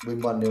hat-trick?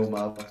 Win 1-0,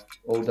 Marv.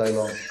 All day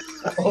long.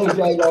 All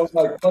day long,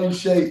 mate. Clean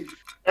sheet.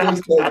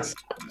 Please.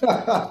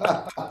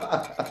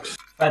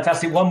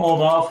 Fantastic. One more,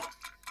 Marv.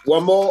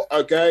 One more?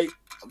 Okay.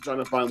 I'm trying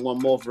to find one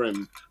more for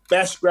him.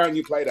 Best ground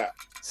you played at?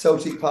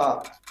 Celtic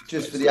Park,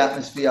 just for the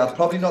atmosphere.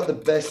 Probably not the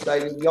best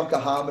stadium.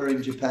 Yokohama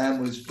in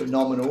Japan was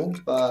phenomenal,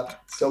 but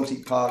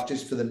Celtic Park,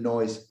 just for the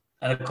noise.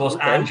 And of course,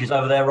 Ange is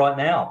over there right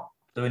now,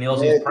 doing the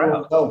Aussies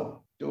proud.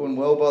 Doing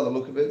well by the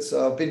look of it.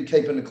 So I've been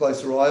keeping a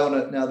closer eye on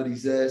it now that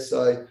he's there.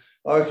 So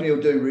I reckon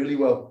he'll do really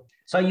well.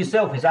 So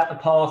yourself, is that the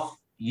path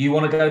you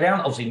want to go down?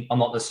 Obviously, I'm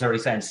not necessarily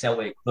saying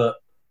Celtic, but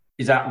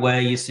is that where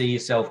you see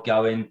yourself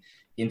going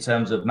in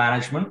terms of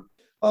management?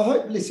 I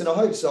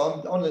hope so.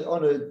 I'm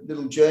on a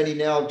little journey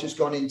now. I've just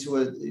gone into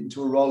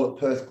a role at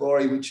Perth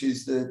Glory, which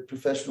is the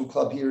professional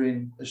club here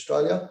in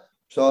Australia.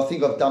 So I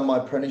think I've done my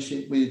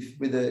apprenticeship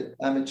with an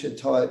amateur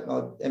type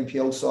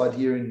NPL side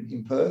here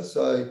in Perth.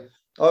 So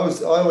I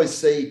always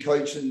see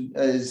coaching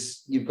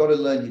as you've got to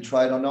learn your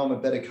trade. I know I'm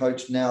a better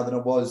coach now than I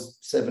was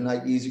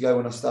 7-8 years ago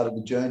when I started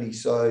the journey.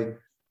 So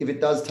if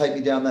it does take me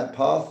down that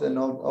path, then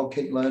I'll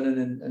keep learning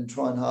and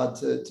trying hard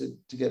to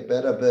get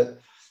better. But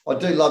I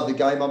do love the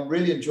game. I'm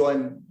really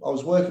enjoying. I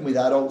was working with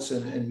adults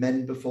and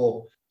men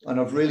before, and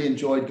I've really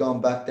enjoyed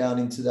going back down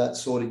into that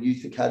sort of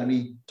youth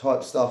academy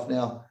type stuff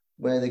now,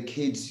 where the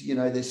kids,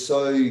 they're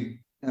so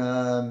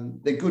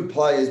they're good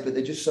players, but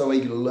they're just so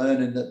eager to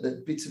learn, and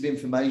the bits of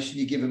information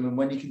you give them, and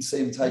when you can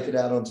see them take it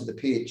out onto the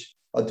pitch,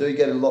 I do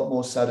get a lot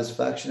more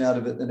satisfaction out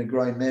of it than a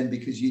grown man,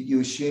 because you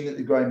assume that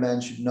the grown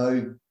man should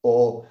know,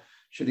 or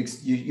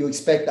you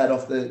expect that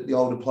off the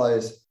older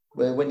players.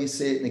 Where when you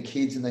see it in the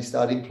kids and they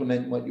start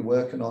implementing what you're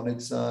working on,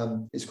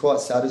 it's quite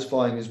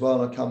satisfying as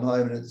well. And I come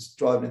home and it's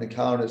driving in the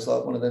car and it's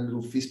like one of them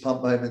little fist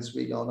pump moments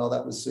where you go, "Oh,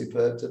 that was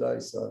superb today."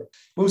 So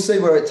we'll see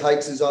where it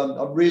takes us.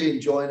 I'm really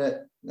enjoying it.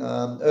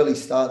 Early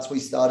starts. We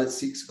start at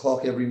 6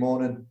 o'clock every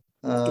morning.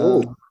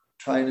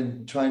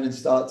 Training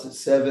starts at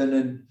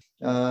 7,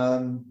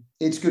 and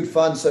it's good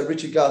fun. So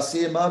Richard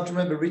Garcia, Mark, do you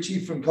remember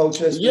Richie from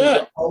Colchester?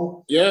 Yeah.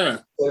 So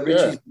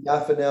Richie's the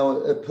gaffer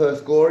now at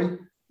Perth Glory.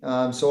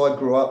 So I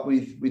grew up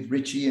with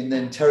Richie, and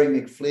then Terry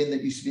McFlynn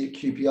that used to be at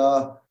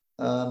QPR.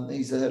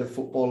 He's the head of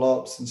football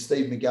ops, and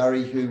Steve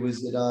McGarry, who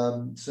was at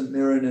St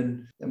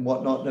Mirren and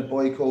whatnot, and a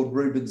boy called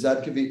Ruben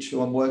Zadkovic,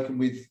 who I'm working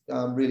with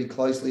really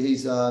closely.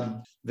 He's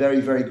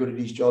very, very good at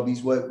his job.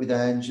 He's worked with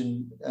Ange,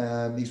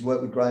 and he's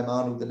worked with Graham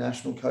Arnold, the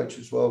national coach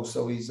as well.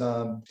 So he's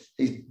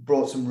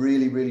brought some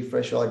really, really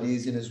fresh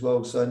ideas in as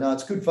well. So no,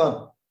 it's good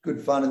fun.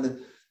 And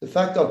the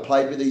fact I've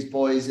played with these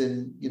boys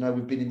and,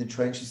 we've been in the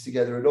trenches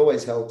together, it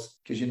always helps,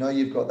 because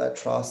you've got that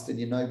trust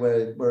and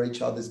where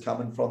each other's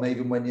coming from.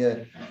 Even when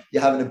you're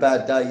having a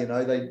bad day,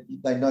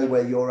 they know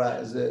where you're at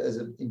as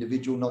an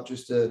individual, not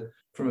just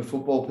from a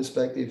football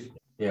perspective.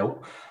 Yeah.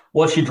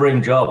 What's your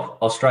dream job,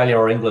 Australia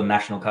or England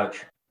national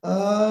coach?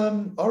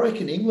 I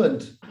reckon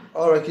England.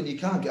 I reckon you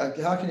can't go.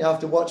 How can you,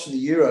 after watching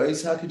the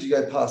Euros, how could you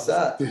go past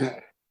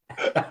that?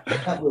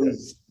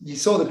 You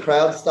saw the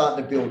crowd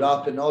starting to build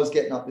up, and I was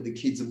getting up with the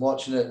kids and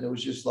watching it, and it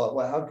was just like,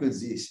 wow, how good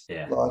is this?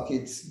 Yeah. Like,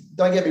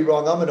 don't get me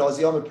wrong, I'm an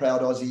Aussie, I'm a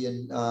proud Aussie,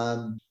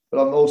 and but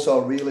I'm also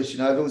a realist. You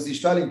know, if it was the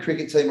Australian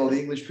cricket team or the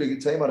English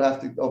cricket team, I'd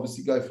have to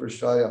obviously go for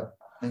Australia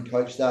and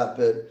coach that.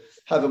 But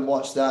haven't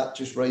watched that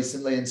just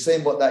recently, and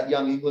seeing what that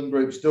young England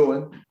group's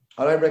doing,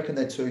 I don't reckon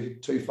they're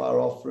too far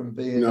off from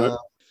being. No.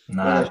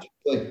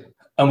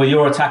 And with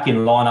your attacking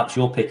lineups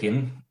you're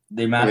picking,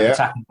 the amount of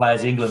attacking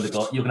players England have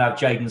got, you're going to have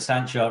Jadon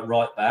Sancho at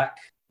right back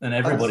and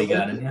everybody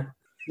going, isn't you?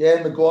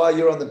 Yeah, Maguire,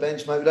 you're on the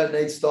bench, mate. We don't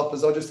need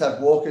stoppers. I'll just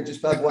have Walker,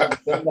 just have one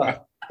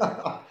defender.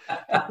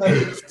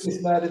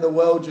 This man in the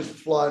world just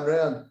flying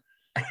around.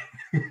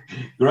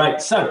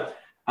 Great. So,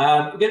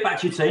 get back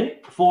to your team,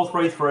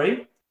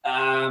 4-3-3,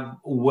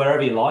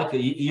 wherever you like. Are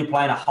you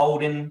playing a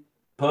holding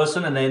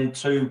person and then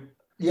two?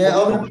 Yeah,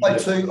 I'm going to play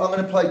two. I'm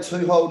going to play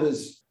two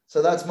holders.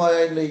 So that's my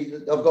only.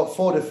 I've got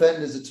four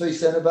defenders, the two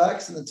centre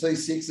backs and the two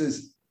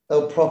sixers.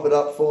 They'll prop it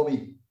up for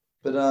me.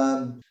 But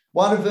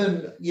one of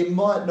them, you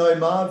might know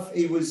Marv.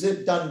 He was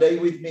at Dundee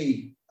with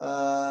me.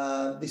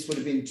 This would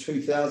have been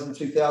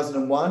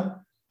 2001,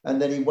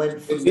 and then he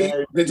went from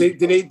there.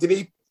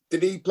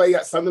 Did he play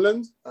at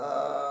Sunderland?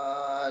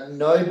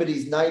 No, but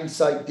his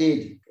namesake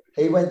did.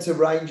 He went to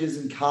Rangers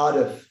and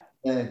Cardiff.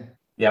 Yeah.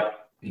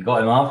 Yep, you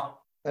got him, Marv.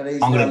 And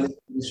he's I'm now going living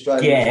in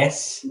Australia.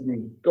 Yes.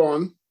 Go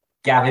on.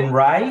 Gavin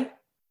Ray.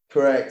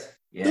 Correct.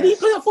 Yes. Did he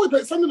play? I thought he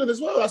played at Sunderland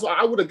as well. That's what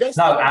I would have guessed.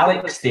 No,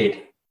 Alex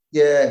did.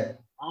 Yeah.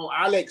 Oh,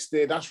 Alex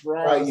did. That's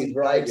right. He's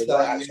Right.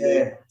 right.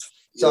 Yeah.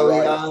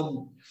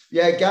 So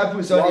Gav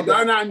was only.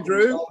 Well done,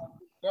 Andrew.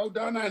 Well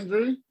done,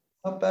 Andrew.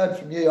 Not bad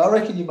from you. I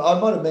reckon I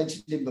might have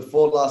mentioned him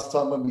before last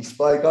time when we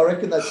spoke. I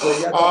reckon that's where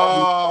you had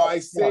I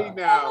see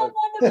now.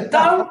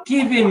 Don't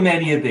give him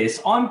any of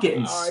this. I'm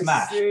getting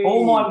smashed. see.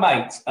 All my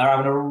mates are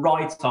having a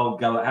right old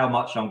go at how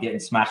much I'm getting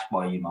smashed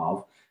by you,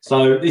 Marv.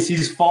 So this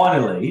is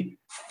finally.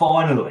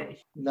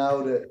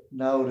 Nailed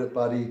it,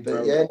 buddy.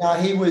 But yeah, no,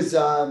 he was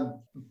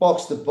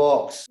box to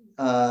box,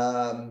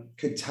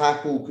 could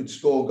tackle, could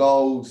score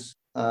goals,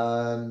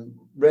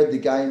 read the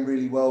game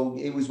really well.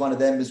 He was one of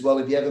them as well.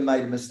 If he ever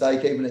made a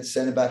mistake, even at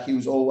centre back, he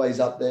was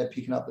always up there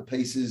picking up the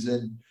pieces,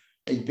 and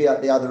he'd be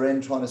at the other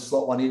end trying to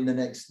slot one in the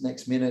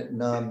next minute.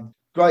 And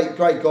great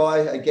guy.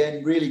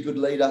 Again, really good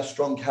leader,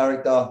 strong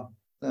character,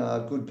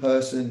 good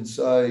person.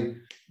 So,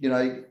 you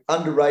know,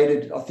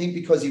 underrated. I think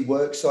because he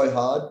worked so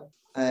hard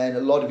and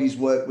a lot of his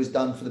work was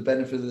done for the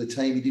benefit of the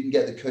team, he didn't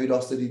get the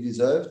kudos that he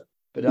deserved.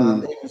 But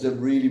he was a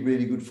really,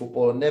 really good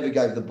footballer. Never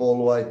gave the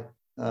ball away.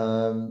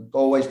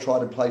 Always tried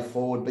to play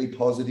forward, be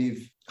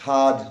positive,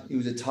 hard. He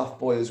was a tough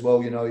boy as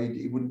well. You know,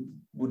 he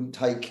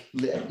wouldn't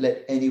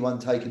let anyone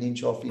take an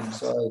inch off him.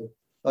 So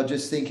I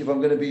just think if I'm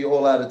going to be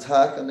all out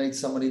attack, I need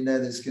someone in there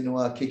that's going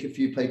to kick a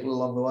few people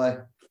along the way.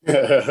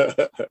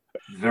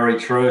 Very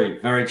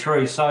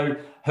true. So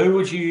who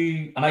would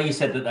you? I know you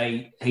said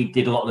that he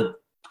did a lot of the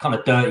kind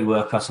of dirty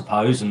work, I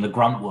suppose, and the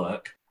grunt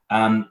work.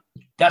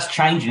 That's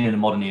changing in the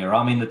modern era.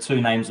 I mean, the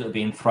two names that are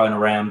being thrown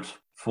around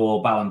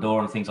for Ballon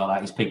d'Or and things like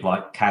that is people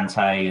like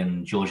Kante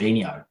and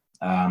Jorginho.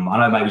 I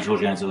know maybe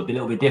Jorginho's a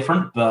little bit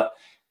different, but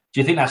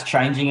do you think that's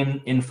changing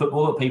in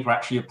football, that people are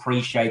actually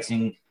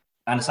appreciating,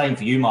 and the same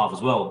for you, Marv,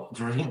 as well?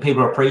 Do you think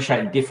people are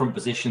appreciating different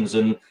positions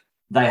and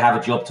they have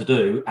a job to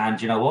do,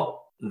 and you know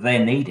what?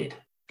 They're needed?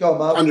 Go on,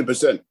 Marv.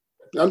 100%.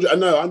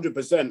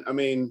 100%. I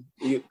mean,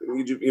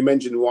 you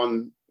mentioned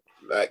one,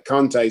 like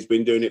Kante's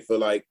been doing it for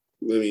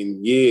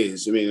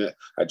years. I mean,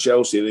 at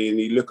Chelsea, and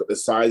you look at the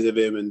size of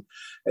him, and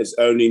it's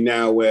only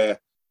now where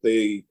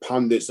the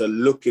pundits are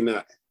looking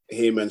at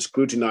him and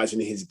scrutinising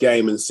his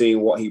game and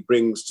seeing what he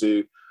brings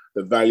to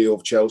the value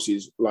of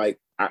Chelsea's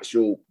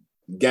actual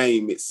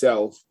game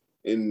itself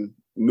in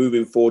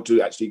moving forward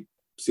to actually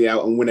see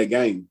out and win a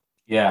game.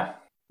 Yeah.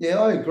 Yeah,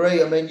 I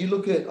agree. I mean,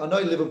 I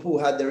know Liverpool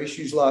had their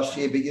issues last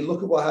year, but you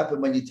look at what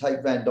happened when you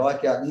take Van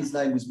Dijk out, and his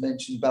name was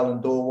mentioned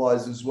Ballon d'Or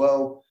wise as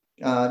well.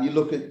 You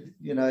look at,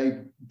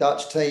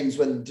 Dutch teams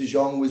when De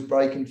Jong was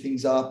breaking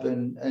things up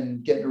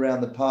and getting around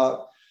the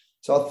park.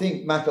 So I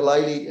think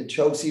Makelele at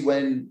Chelsea,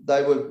 when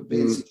they were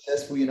being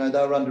successful, they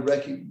were under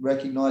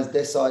recognised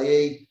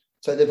Desailly.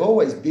 So they've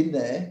always been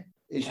there.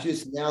 It's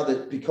just now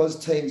that because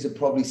teams are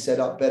probably set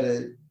up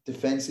better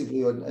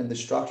defensively and the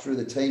structure of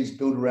the teams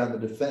built around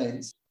the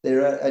defence,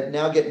 they're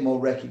now getting more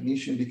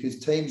recognition because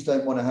teams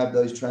don't want to have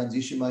those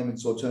transition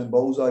moments or turn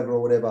balls over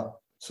or whatever.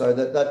 So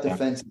that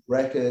defensive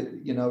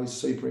record, is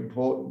super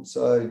important.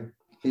 So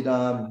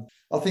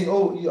I think, I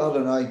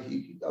don't know,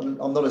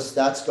 I'm not a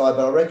stats guy,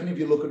 but I reckon if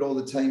you look at all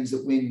the teams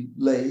that win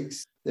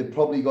leagues, they've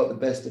probably got the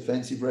best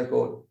defensive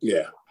record.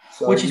 Yeah.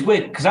 So, which is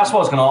weird, because that's what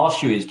I was going to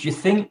ask you is, do you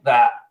think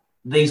that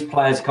these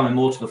players are coming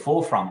more to the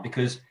forefront?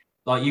 Because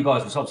like you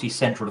guys were obviously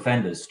central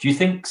defenders. Do you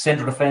think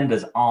central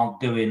defenders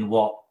aren't doing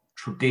what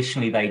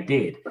traditionally they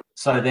did?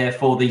 So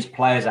therefore these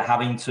players are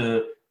having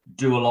to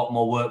do a lot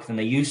more work than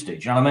they used to.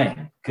 Do you know what I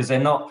mean? Because they're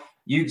not,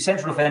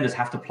 central defenders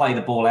have to play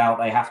the ball out.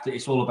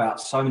 It's all about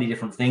so many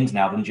different things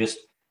now than just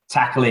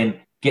tackling,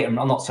 get them.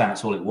 I'm not saying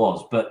that's all it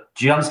was, but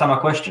do you understand my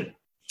question?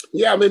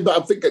 Yeah, I mean,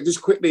 but I think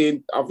just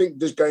quickly, I think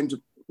just going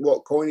to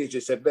what Coyne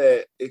just said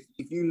there, if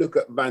you look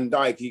at Van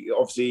Dijk,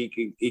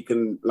 he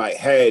can like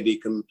head, he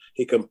can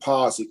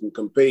pass, he can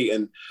compete,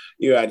 and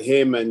you had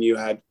him, and you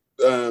had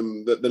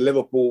the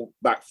Liverpool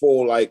back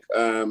four like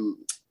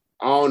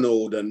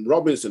Arnold and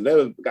Robinson.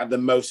 They had the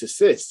most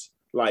assists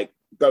like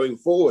going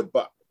forward.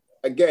 But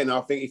again,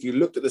 I think if you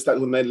looked at the stats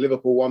when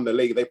Liverpool won the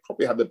league, they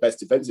probably had the best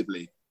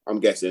defensively. I'm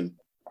guessing.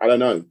 I don't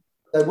know.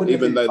 They wouldn't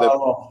even though far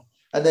off.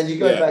 And then you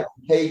go back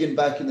to Keegan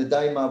back in the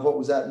day, Marv. What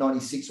was that?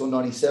 96 or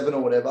 97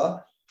 or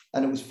whatever.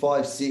 And it was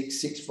 5-6,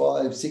 6-5,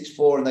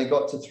 6-4, and they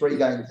got to 3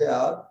 games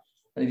out.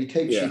 And if you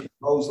keep shooting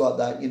goals like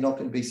that, you're not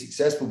going to be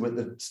successful. But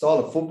the style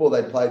of football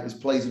they played was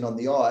pleasing on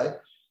the eye.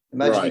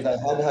 Imagine if they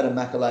had a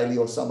Makaleli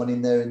or someone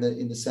in there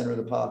in the centre of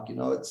the park. You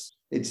know,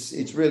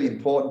 it's really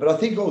important. But I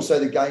think also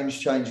the game's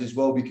changed as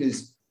well,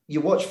 because you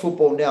watch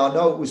football now. I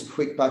know it was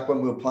quick back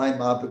when we were playing,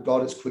 Marv, but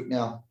God, it's quick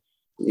now.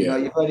 You know,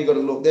 you've only got to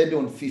look. They're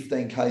doing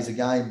 15 Ks a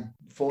game,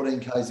 14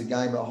 Ks a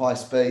game at high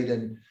speed,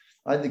 and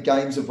the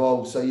game's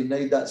evolved. So you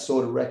need that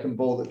sort of wrecking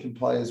ball that can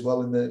play as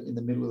well in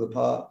the middle of the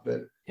park.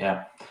 But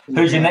yeah,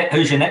 who's your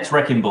next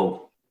wrecking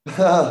ball?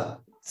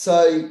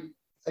 So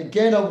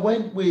again, I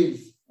went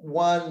with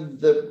one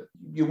that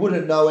you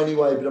wouldn't know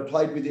anyway, but I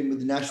played with him with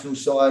the national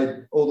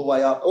side all the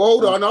way up.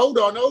 Hold on.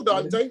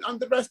 Don't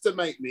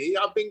underestimate me.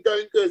 I've been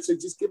going good. So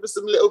just give us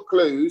some little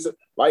clues.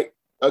 Like,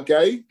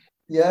 okay.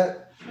 Yeah,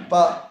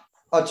 but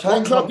I changed.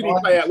 What club did he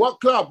play at? What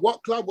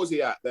club was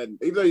he at then?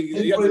 Even though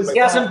he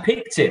hasn't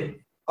picked him.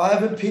 I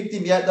haven't picked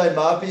him yet though,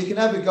 Mark, but you can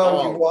have a go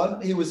if you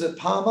want. He was at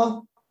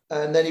Parma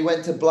and then he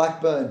went to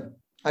Blackburn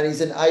and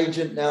he's an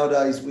agent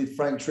nowadays with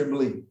Frank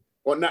Trimbley.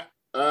 What now?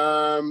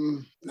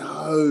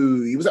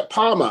 No, he was at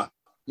Parma.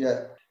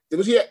 Yeah.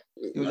 Was he at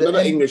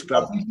another English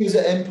club? I think he was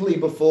at Empoli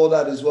before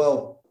that as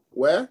well.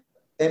 Where?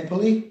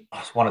 Empoli. Oh,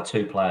 it's one or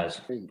two players.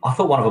 I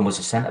thought one of them was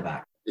a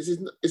centre-back.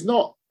 It's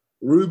not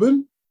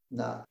Ruben?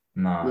 No.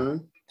 I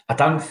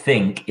don't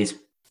think it's...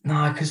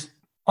 No, because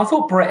I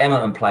thought Brett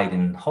Emerton played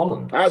in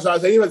Holland. I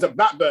was he was at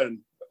Blackburn.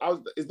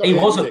 He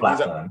was at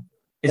Blackburn.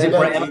 Is it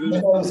Brett Emerton?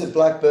 I was at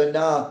Blackburn.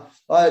 No.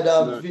 I had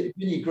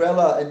Vinny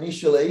Grella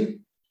initially.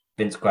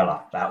 Vince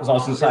Grella. That was I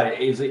was going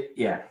to say.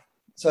 Yeah.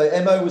 So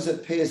Emo was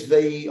at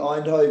PSV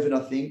Eindhoven,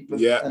 I think.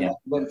 And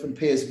went from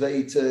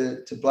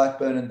PSV to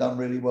Blackburn and done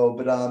really well.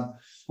 But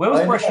where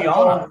was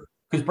Bresciano?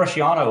 Because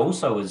Bresciano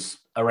also was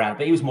around,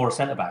 but he was more a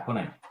centre back,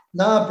 wasn't he?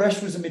 No,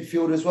 Bresh was a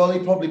midfielder as well. He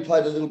probably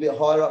played a little bit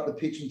higher up the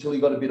pitch until he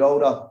got a bit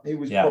older. He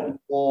was probably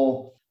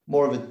more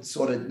of a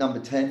sort of number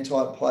 10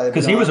 type player.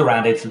 Because he was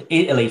around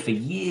Italy for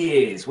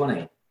years, wasn't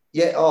he?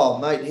 Yeah. Oh,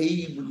 mate,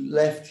 he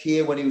left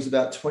here when he was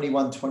about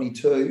 21,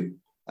 22.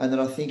 And then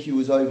I think he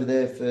was over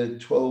there for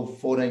 12,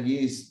 14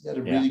 years. He had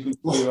a really good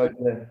career over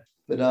there.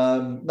 But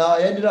no,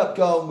 I ended up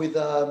going with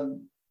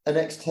an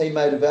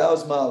ex-teammate of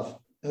ours, Marv,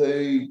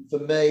 who, for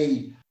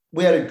me,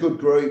 we had a good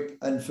group.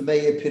 And for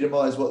me,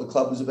 epitomised what the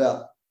club was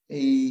about.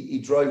 He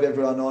drove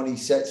everyone on. He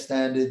set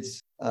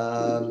standards.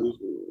 And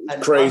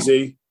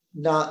crazy.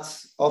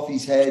 Nuts off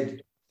his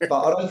head.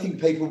 But I don't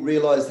think people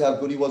realised how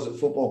good he was at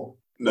football.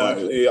 No,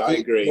 I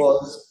agree. He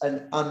was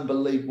an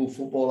unbelievable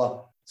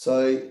footballer.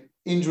 So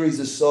injuries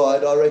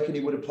aside, I reckon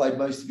he would have played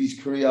most of his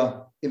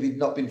career if he'd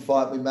not been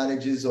fighting with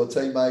managers or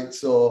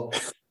teammates or,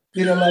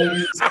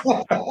 ladies.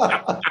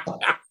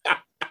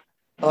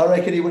 I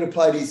reckon he would have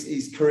played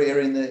his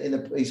career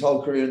his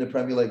whole career in the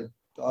Premier League.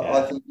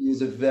 I think he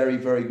was a very,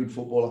 very good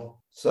footballer.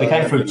 So we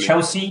came through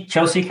Chelsea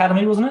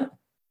Academy, wasn't it?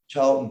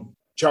 Charlton.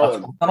 I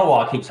don't know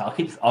why I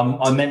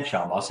meant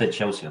Charlton. I said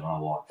Chelsea. I don't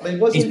know why. I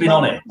mean, he's been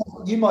on it.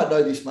 You might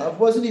know this, Marv.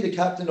 Wasn't he the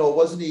captain, or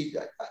wasn't he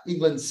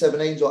England's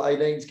 17s or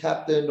 18s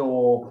captain?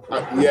 Or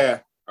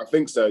I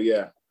think so.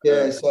 Yeah.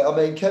 Yeah. So I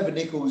mean, Kevin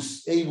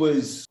Nichols, he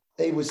was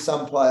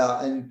some player,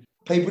 and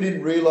people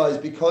didn't realise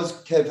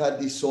because Kev had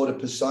this sort of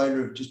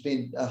persona of just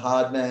being a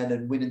hard man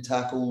and winning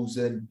tackles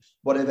and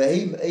whatever.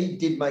 He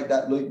did make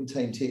that Luton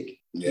team tick.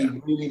 Yeah. He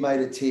really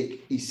made it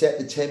tick. He set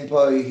the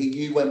tempo. He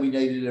knew when we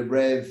needed a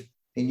rev.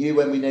 He knew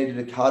when we needed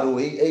a cuddle.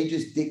 He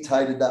just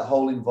dictated that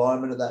whole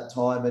environment at that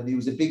time, and he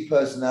was a big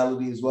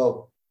personality as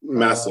well.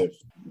 Massive.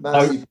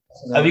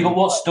 Have you got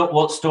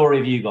what story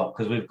have you got?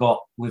 Because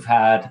we've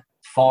had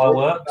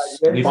fireworks.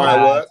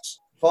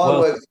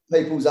 Fireworks.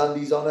 People's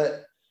undies on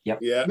it. Yep.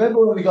 Yeah.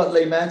 Remember when we got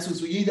Lee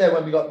Mansell's? Were you there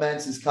when we got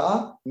Mansell's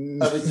car?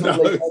 No. And we took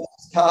Lee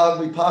Mansell's car and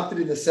we parked it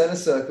in the centre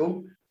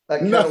circle at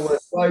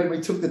Kenilworth Road, and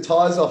we took the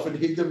tyres off and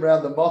hid them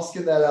around the mosque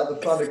and that out the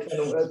front of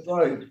Kenilworth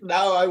Road.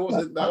 No, I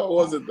wasn't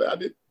there. I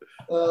didn't.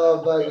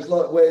 Oh, mate, it was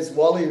like, where's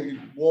Wally?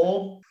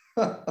 Warm?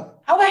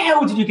 How the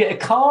hell did you get a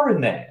car in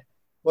there?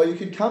 Well, you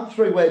could come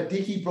through where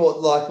Dickie brought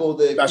like all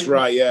the... That's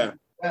right, yeah.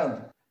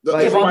 Around.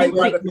 Near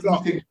the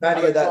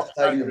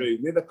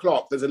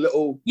clock, there's a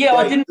little... Yeah,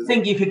 I didn't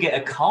think you could get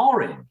a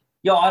car in.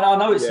 Yeah, I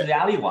know it's in the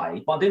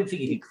alleyway, but I didn't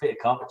think you could fit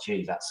a car.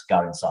 Geez, that's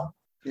going, son.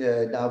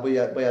 Yeah, no, we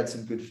had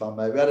some good fun,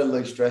 mate. We had a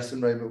loose dressing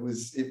room. It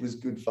was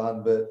good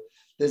fun, but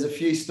there's a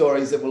few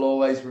stories that will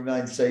always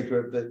remain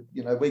secret. But,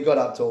 we got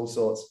up to all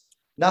sorts.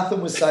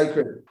 Nothing was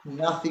sacred.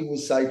 Nothing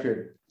was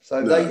sacred.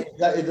 So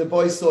the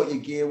boys thought your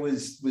gear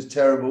was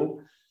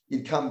terrible.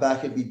 You'd come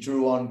back, it'd be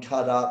drew on,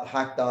 cut up,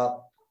 hacked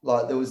up.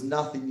 Like there was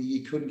nothing,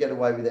 you couldn't get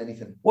away with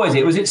anything. What is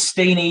it? Was it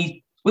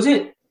Steenie? Was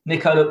it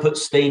Nico that put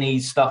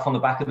Steenie's stuff on the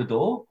back of the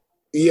door?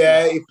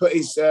 Yeah, he put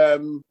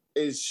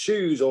his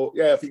shoes, or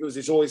I think it was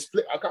his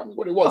flip. I can't remember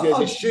what it was.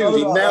 His shoes.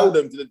 He nailed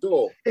them to the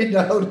door. He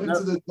nailed them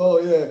to the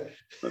door.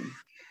 Yeah.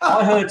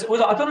 I heard.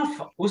 I don't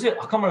know. Was it?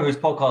 I can't remember whose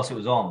podcast it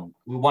was on.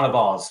 One of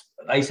ours.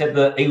 They said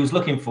that he was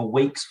looking for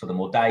weeks for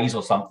them or days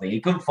or something. He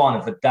couldn't find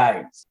them for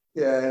days.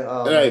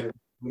 Yeah.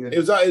 It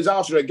was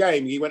after a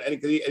game. He went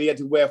and he had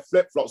to wear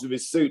flip flops with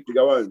his suit to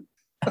go home.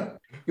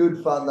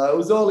 Good fun though. It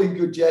was all in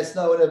good jest.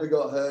 No one ever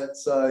got hurt.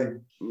 So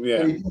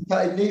yeah,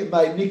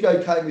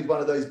 Nico came with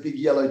one of those big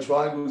yellow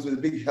triangles with a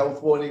big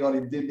health warning on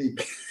him, didn't he?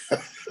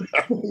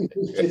 He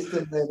was just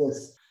a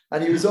menace,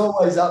 and he was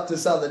always up to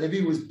something. If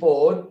he was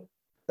bored,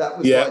 that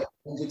was like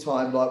the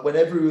time. Like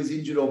whenever he was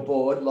injured or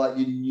bored, like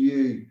you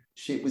knew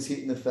shit was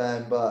hitting the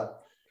fan. But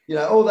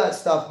all that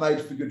stuff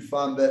made for good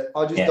fun. But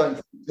I just don't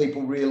think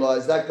people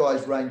realise that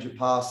guy's range of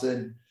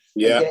passing.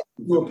 Yeah,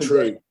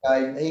 true.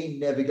 Game, he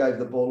never gave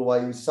the ball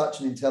away. He was such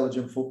an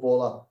intelligent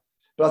footballer.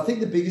 But I think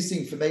the biggest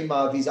thing for me,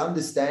 Marv, is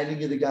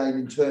understanding of the game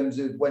in terms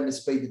of when to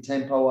speed the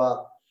tempo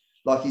up,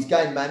 like his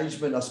game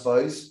management, I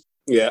suppose.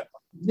 Yeah.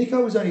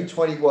 Nico was only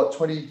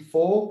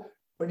 24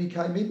 when he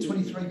came in,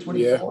 23, 24.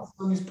 Yeah. So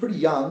he was pretty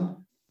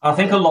young. I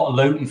think a lot of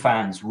Luton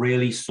fans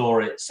really saw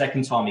it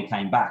second time he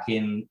came back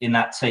in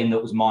that team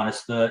that was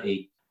minus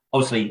 30.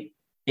 Obviously,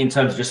 in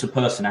terms of just a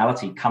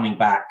personality, coming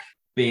back,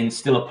 being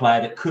still a player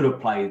that could have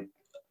played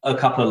a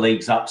couple of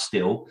leagues up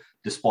still,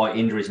 despite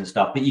injuries and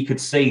stuff. But you could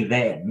see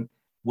then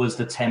was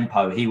the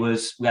tempo.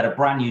 We had a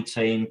brand new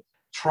team,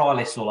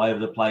 trialists all over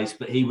the place,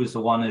 but he was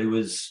the one who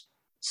was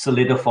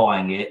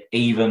solidifying it.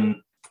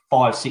 Even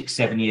 5, 6,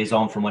 7 years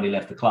on from when he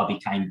left the club, he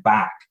came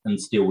back and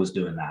still was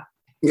doing that.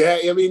 Yeah,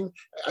 I mean,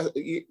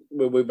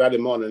 we've had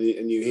him on,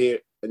 and you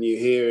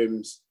hear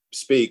him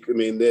speak. I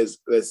mean, there's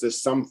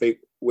something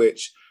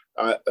which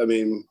I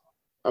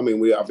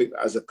think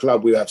as a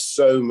club we have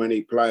so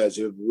many players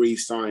who have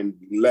re-signed,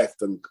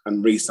 left and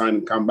re-signed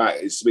and come back.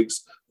 It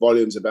speaks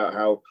volumes about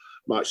how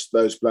much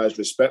those players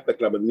respect the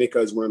club. And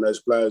Nico's one of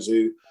those players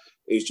who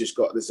he's just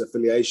got this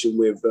affiliation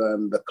with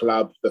the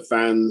club, the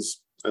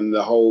fans, and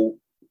the whole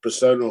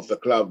persona of the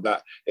club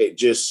that it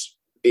just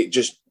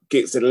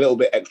gets it a little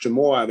bit extra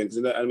more out of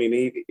him. I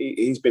mean,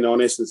 he's been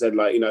honest and said,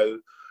 like, the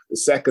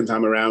second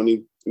time around,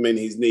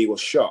 his knee was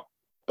shot,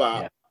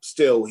 but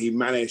still he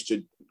managed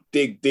to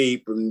dig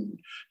deep and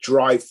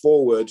drive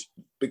forward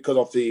because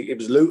of it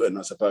was Luton,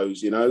 I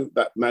suppose,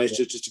 that managed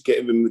to just to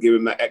give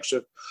him that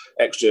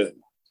extra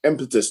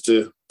impetus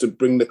to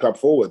bring the club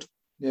forward.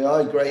 Yeah,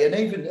 I agree. And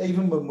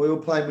even when we were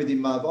playing with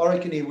him, I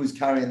reckon he was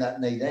carrying that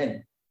knee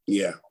then.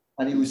 Yeah.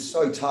 And he was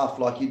so tough,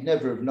 like you'd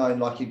never have known,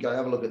 like you'd go,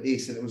 have a look at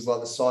this, and it was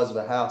like the size of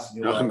a house.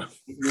 And you're like,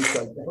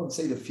 go and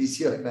see the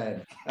physio,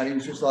 man. And he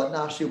was just like,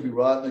 nah, she'll be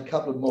right. And a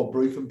couple of more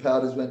Brufen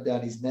powders went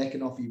down his neck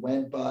and off he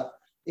went. But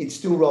he'd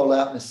still roll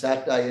out on a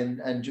Saturday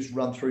and just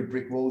run through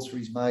brick walls for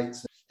his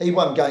mates. He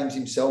won games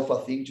himself,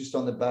 I think, just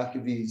on the back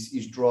of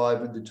his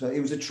drive and determination.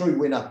 He was a true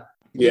winner.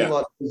 He didn't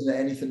like losing at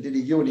anything, did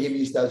he? You and him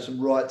used to have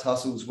some right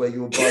tussles where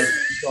you were both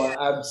like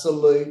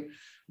absolute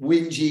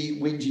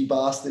whingy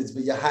bastards,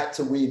 but you had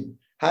to win.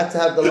 Had to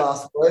have the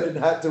last word and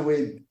had to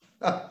win.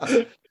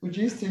 We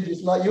used to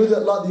just like, you were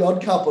like the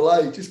odd couple,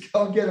 eh? Just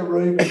go and get a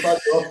room and bug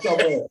off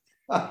somewhere.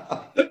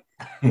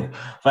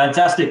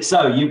 Fantastic.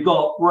 So you've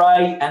got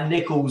Ray and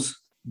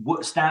Nichols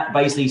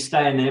basically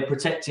staying there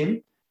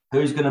protecting.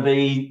 Who's going to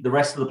be the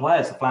rest of the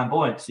players, the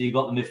flamboyant? So you've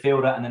got the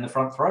midfielder and then the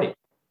front three.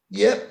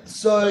 Yep.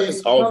 So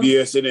it's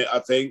obvious, isn't it? I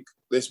think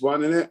this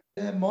one, isn't it?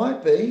 Yeah, it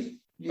might be.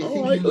 You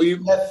think right.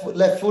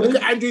 left footed?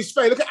 Look at Andrew's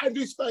face. Look at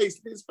his face.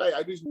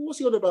 What's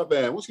he on about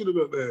there? Was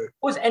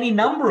any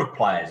number of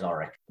players, I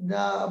reckon?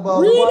 No,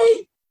 well,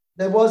 really?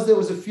 There was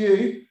a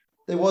few.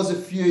 The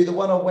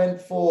one I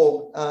went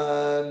for,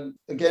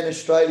 again,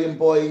 Australian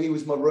boy. He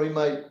was my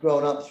roommate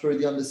growing up through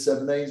the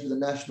under-17s with the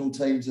national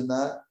teams and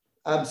that.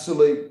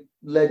 Absolute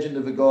legend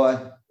of a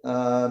guy.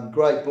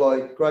 Great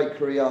bloke, great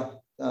career.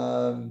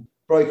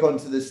 Broke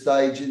onto the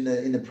stage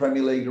in the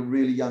Premier League at a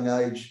really young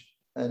age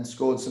and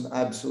scored some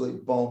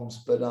absolute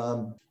bombs. But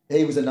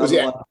he was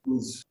another one who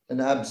was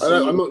an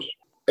absolute... I'm not...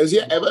 Is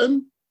he at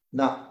Everton?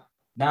 No.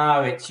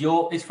 No,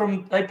 it's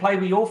from... They play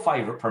with your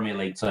favourite Premier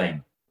League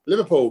team.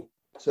 Liverpool.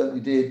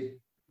 Certainly did.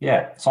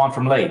 Yeah, signed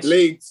from Leeds.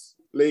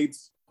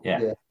 Leeds.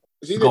 Yeah.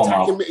 Is he the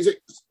attacking?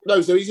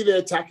 So is he the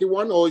attacking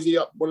one, or is he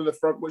up one of the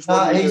front? Which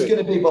one? He's going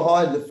to be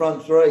behind the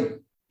front three.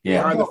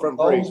 Yeah, behind the front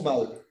three.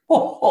 Mate.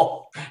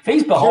 If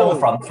he's behind the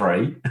front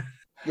three,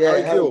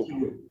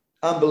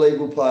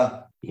 unbelievable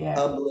player. Yeah,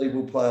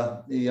 unbelievable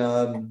player. He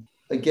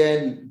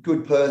again,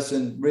 good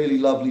person, really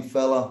lovely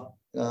fella.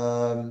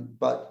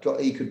 But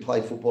he could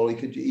play football.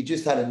 He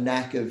just had a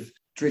knack of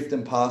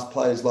drifting past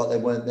players like they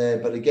weren't there.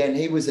 But again,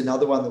 he was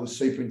another one that was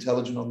super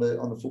intelligent on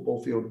the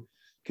football field.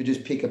 Could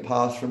just pick a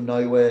pass from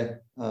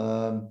nowhere.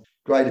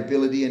 Great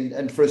ability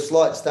and for a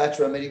slight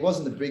stature. I mean, he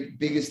wasn't the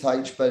biggest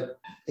H, but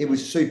he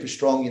was super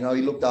strong. You know,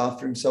 he looked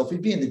after himself.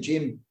 He'd be in the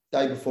gym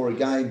day before a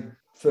game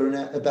for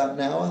about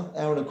an hour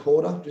and a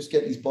quarter, just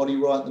getting his body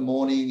right in the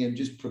morning and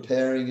just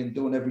preparing and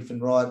doing everything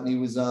right. And he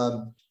was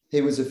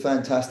a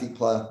fantastic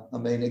player. I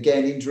mean,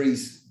 again,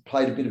 injuries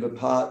played a bit of a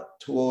part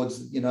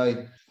towards, you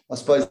know, I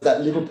suppose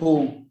that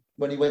Liverpool,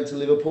 when he went to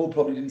Liverpool,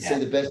 probably didn't see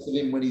the best of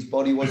him when his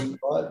body wasn't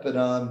right.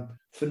 But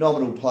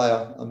phenomenal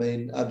player. I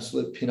mean,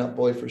 absolute pin-up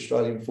boy for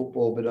Australian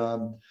football.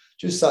 But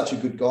just such a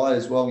good guy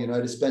as well, you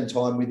know, to spend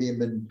time with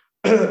him. And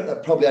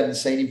probably hadn't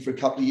seen him for a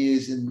couple of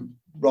years and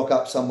rock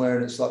up somewhere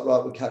and it's like,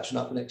 right, we're catching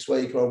up next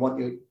week, or I want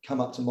you to come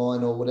up to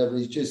mine or whatever.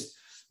 He's just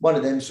one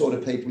of them sort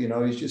of people, you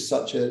know. He's just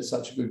such a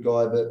good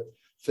guy, but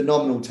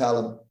phenomenal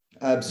talent.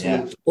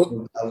 Absolutely.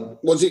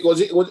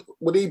 Yeah.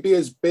 Would he be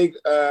as big?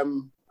 I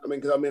mean,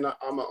 because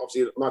I'm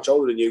obviously much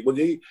older than you. Would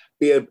he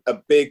be a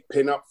big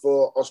pin-up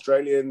for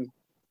Australian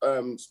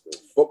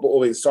football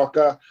or in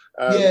soccer?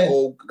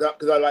 Or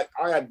because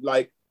I had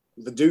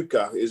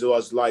Viduka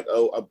was like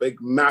a big,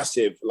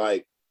 massive,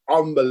 like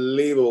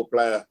unbelievable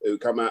player who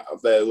come out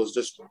of there. It was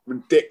just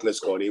ridiculous,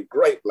 Connie.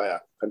 Great player,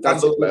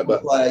 fantastic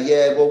player.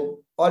 Yeah, well,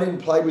 I didn't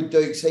play with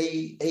Dukes.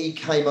 He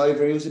came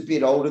over. He was a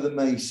bit older than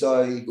me,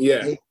 so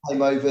he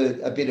came over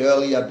a bit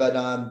earlier.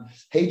 But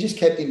he just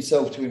kept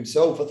himself to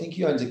himself. I think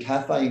he owns a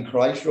cafe in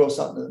Croatia or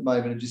something at the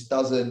moment, and just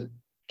doesn't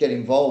get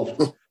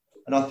involved.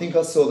 And I think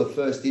I saw the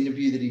first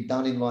interview that he'd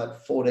done in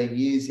like 14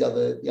 years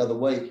the other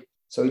week.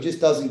 So he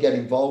just doesn't get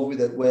involved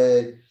with it.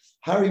 Where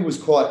Harry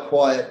was quite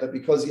quiet, but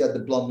because he had the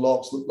blonde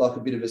locks, looked like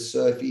a bit of a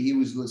surfy. He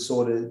was the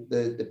sort of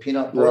the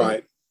pin-up boy.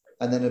 Right.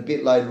 And then a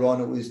bit later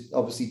on, it was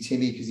obviously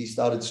Timmy, because he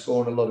started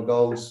scoring a lot of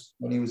goals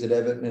when he was at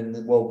Everton in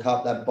the World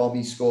Cup. That bomb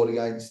he scored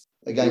against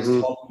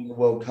Tottenham in the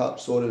World Cup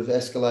sort of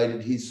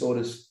escalated his sort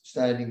of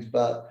standings.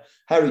 But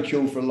Harry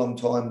Kewell for a long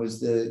time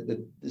was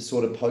the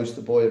sort of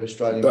poster boy of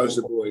Australian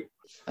football.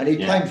 And he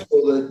came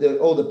through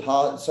all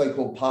the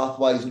so-called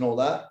pathways and all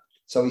that.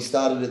 So he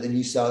started at the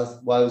New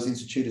South Wales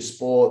Institute of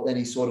Sport. Then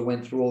he sort of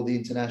went through all the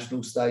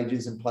international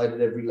stages and played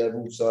at every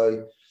level.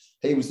 So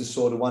he was the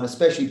sort of one,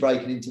 especially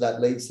breaking into that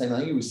Leeds team. I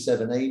think he was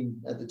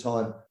 17 at the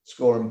time,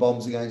 scoring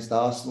bombs against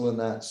Arsenal and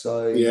that.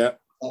 So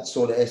that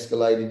sort of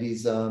escalated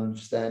his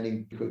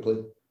standing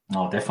quickly.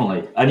 Oh,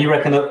 definitely. And you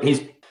reckon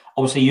that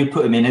obviously you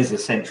put him in as a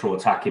central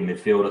attacking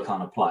midfielder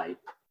kind of play,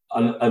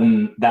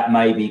 and that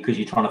may be because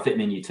you're trying to fit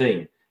him in your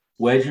team.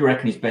 Where do you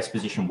reckon his best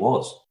position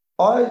was?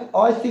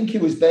 I think he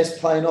was best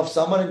playing off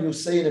someone, and you'll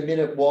see in a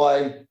minute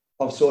why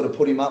I've sort of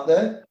put him up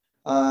there.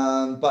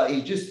 But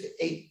he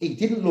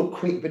didn't look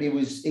quick, but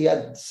he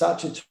had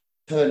such a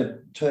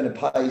turn of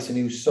pace, and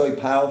he was so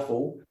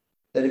powerful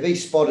that if he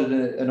spotted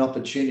an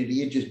opportunity,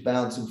 he'd just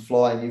bounce and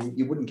fly, and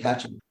you wouldn't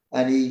catch him.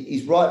 And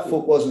his right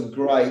foot wasn't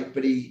great,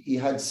 but he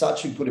had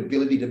such a good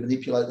ability to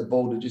manipulate the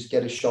ball to just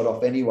get a shot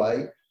off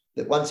anyway,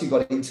 that once he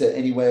got into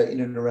anywhere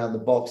in and around the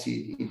box,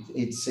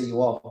 he'd see you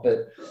off.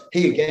 But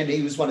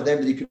he was one of them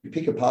that he could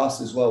pick a pass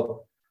as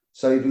well.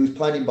 So if he was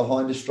playing in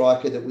behind a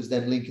striker that was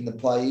then linking the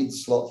play, he'd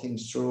slot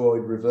things through, or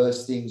he'd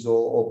reverse things,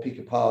 or pick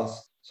a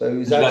pass. So he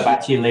was. You go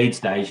back to your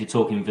Leeds days, you're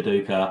talking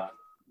Viduka,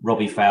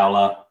 Robbie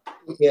Fowler.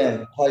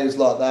 Yeah, players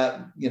like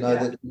that, you know,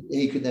 that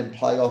he could then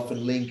play off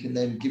and link, and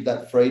then give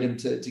that freedom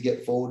to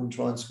get forward and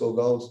try and score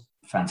goals.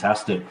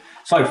 Fantastic.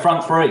 So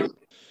front three.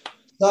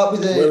 Start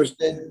with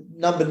the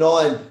number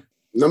 9.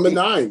 Number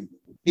 9.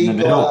 Big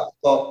guy up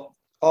top.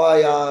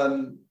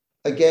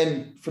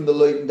 Again, from the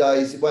Luton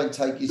days, it won't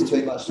take you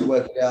too much to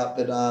work it out,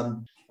 but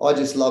I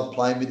just loved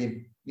playing with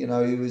him. You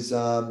know, he was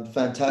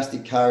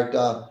fantastic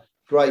character,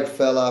 great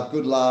fella,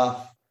 good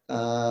laugh,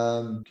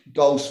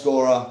 goal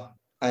scorer,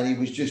 and he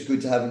was just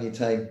good to have in your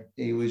team.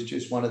 He was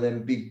just one of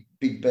them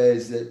big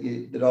bears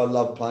that I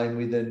loved playing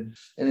with and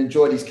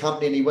enjoyed his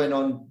company. And he went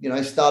on, you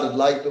know, started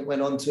late, but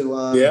went on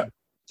to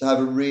have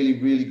a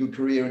really, really good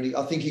career. And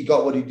I think he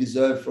got what he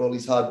deserved for all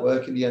his hard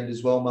work in the end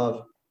as well,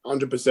 Marv.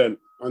 100%.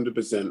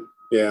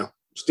 Yeah.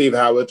 Steve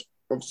Howard,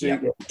 obviously,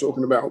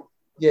 talking about.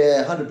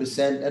 Yeah,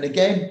 100%. And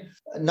again,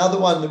 another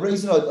one, the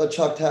reason I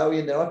chucked Howie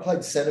in there, I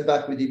played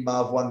centre-back with him,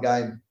 Marv, one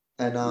game.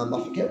 And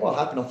I forget what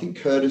happened. I think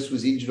Curtis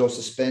was injured or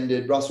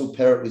suspended. Russell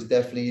Perrott was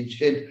definitely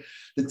injured.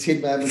 The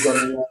Tin Man was on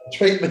the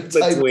treatment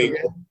table.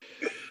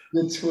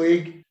 The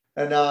twig.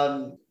 And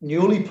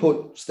Newley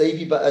put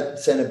Stevie at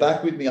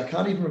centre-back with me. I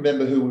can't even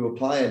remember who we were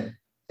playing.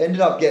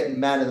 Ended up getting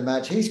man of the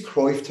match. He's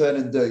Cruyff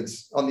turning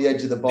dudes on the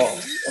edge of the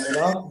box. And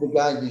then after the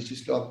game, he's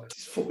just gone,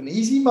 it's fucking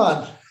easy,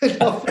 man.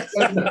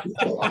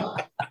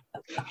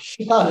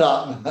 Shut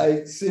up,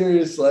 mate.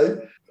 Seriously.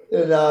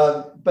 And,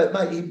 but,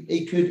 mate,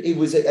 he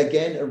was,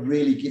 again, a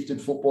really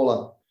gifted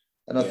footballer.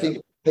 And I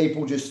think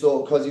people just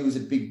thought because he was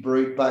a big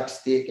brute back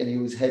stick and he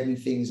was heading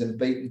things and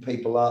beating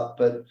people up.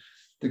 But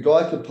the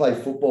guy could play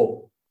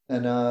football.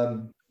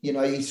 And, you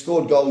know, he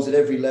scored goals at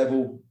every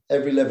level.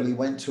 Every level he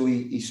went to,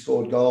 he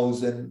scored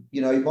goals. And, you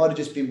know, he might have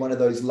just been one of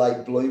those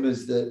late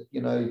bloomers that,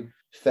 you know,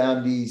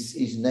 found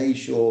his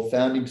niche or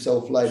found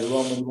himself later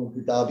on when he went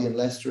to Derby and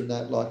Leicester and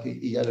that, like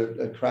he had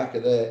a cracker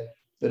there.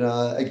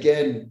 But,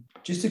 again,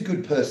 just a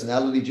good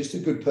personality, just a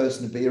good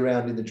person to be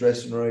around in the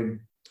dressing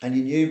room. And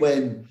you knew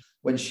when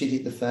when shit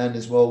hit the fan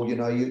as well, you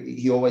know,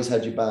 he always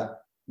had your back.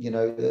 You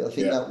know, I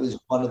think that was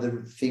one of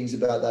the things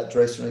about that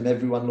dressing room.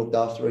 Everyone looked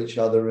after each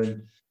other,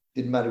 and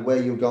didn't matter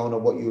where you were going or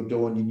what you were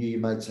doing, you knew your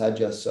mates had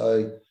you.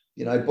 So,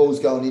 you know, balls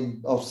going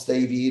in off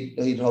Stevie,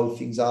 he'd hold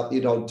things up,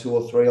 he'd hold 2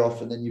 or 3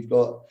 off, and then you've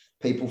got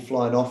people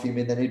flying off him,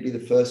 and then he'd be the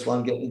first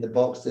one getting in the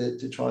box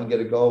to try and get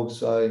a goal.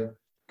 So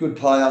good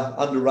player,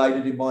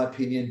 underrated in my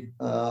opinion.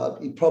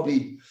 He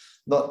probably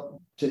no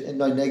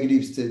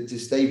negatives to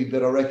Stevie,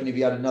 but I reckon if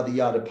he had another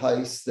yard of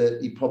pace,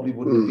 that he probably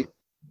wouldn't have been,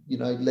 you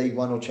know, League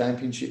One or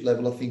Championship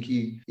level. I think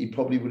he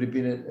probably would have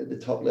been at the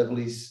top level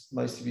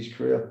most of his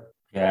career.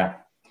 Yeah.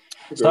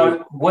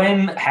 So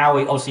when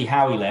Howie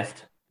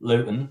left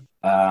Luton,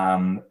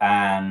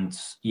 and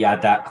you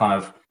had that kind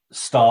of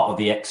start of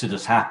the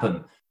exodus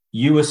happen,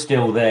 you were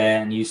still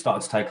there and you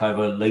started to take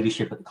over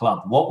leadership at the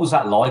club. What was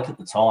that like at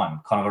the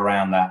time, kind of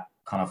around that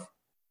kind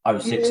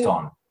of 06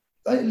 time?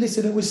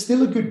 Listen, it was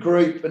still a good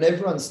group and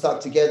everyone stuck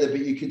together,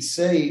 but you could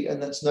see,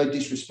 and that's no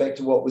disrespect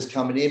to what was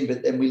coming in,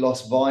 but then we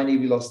lost Viney,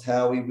 we lost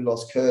Howie, we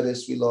lost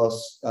Curtis, we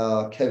lost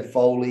Kev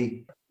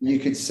Foley. You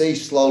could see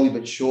slowly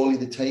but surely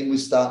the team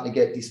was starting to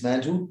get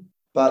dismantled.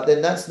 But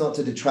then that's not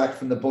to detract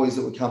from the boys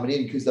that were coming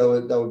in, because they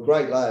were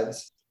great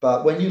lads.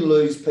 But when you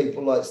lose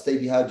people like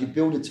Stevie Howard, you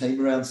build a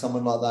team around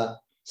someone like that.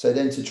 So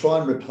then to try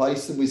and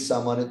replace them with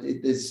someone,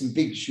 there's some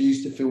big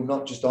shoes to fill,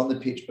 not just on the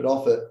pitch, but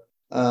off it.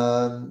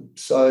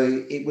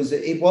 So it was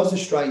a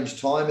strange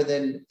time. And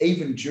then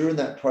even during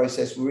that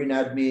process, we were in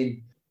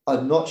admin.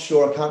 I'm not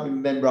sure, I can't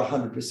remember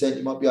 100%.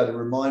 You might be able to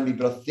remind me,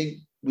 but I think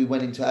we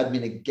went into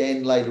admin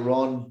again later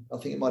on. I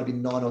think it might have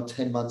been 9 or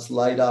 10 months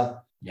later.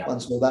 Yeah.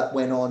 Once all that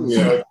went on. Yeah.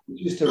 So it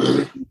was just a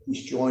really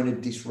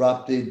disjointed,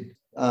 disrupted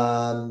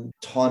time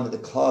at the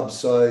club.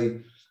 So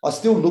I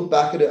still look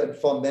back at it and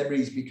fond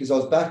memories, because I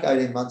was back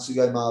 18 months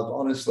ago, Marv.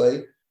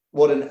 Honestly,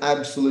 what an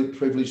absolute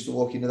privilege to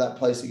walk into that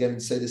place again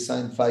and see the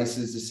same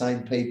faces, the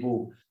same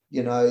people.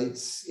 You know,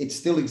 it's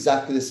still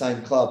exactly the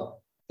same club.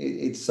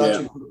 It's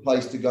such a good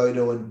place to go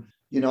to. And,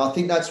 you know, I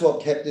think that's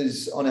what kept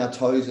us on our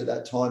toes at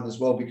that time as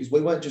well, because we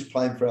weren't just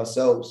playing for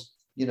ourselves.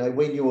 You know,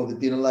 we knew all the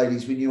dinner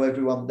ladies, we knew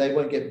everyone, they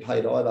weren't getting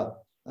paid either.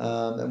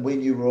 And we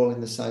knew we're all in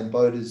the same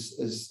boat as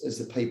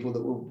the people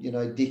that were, you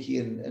know, Dickie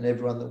and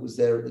everyone that was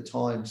there at the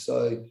time.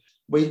 So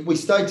we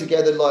stayed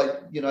together like,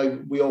 you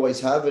know, we always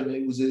have. And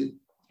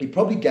it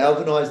probably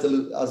galvanised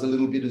us a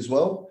little bit as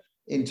well,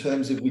 in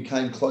terms of we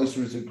came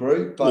closer as a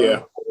group. But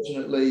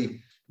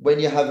unfortunately, when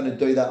you're having to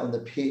do that on the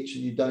pitch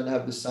and you don't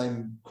have the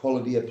same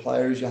quality of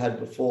player as you had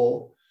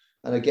before,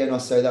 and again, I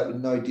say that with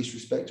no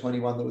disrespect to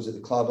anyone that was at the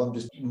club. I'm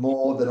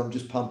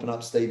just pumping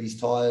up Stevie's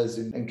tyres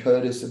and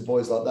Curtis and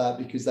boys like that,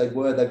 because they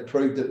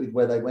proved it with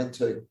where they went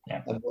to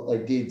and what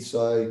they did.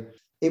 So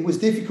it was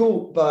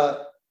difficult,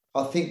 but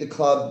I think the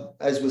club,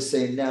 as we're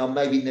seeing now,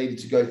 maybe needed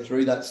to go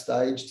through that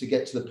stage to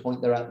get to the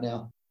point they're at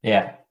now.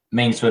 Yeah,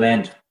 means to an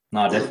end.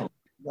 No, definitely.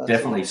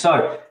 Definitely.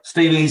 So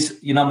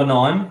Stevie's your number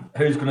 9.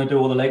 Who's going to do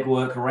all the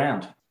legwork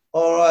around?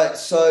 All right,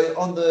 so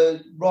on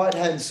the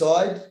right-hand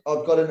side,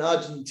 I've got an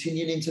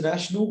Argentinian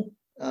international.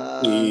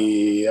 I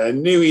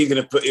knew he was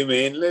going to put him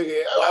in. Look,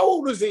 how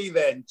old was he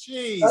then?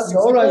 Jeez, that's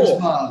your age,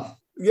 Marv.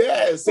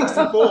 Yeah,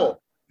 64.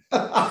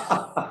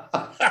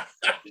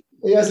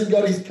 He hasn't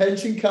got his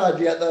pension card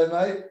yet, though,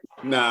 mate.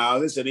 No,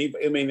 listen,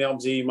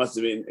 obviously he must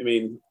have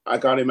been, I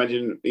can't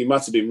imagine, he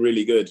must have been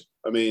really good.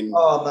 I mean,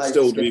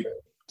 mate,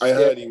 I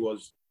heard he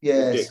was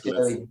ridiculous.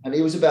 Scary. And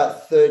he was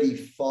about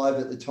 35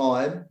 at the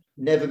time.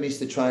 Never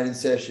missed a training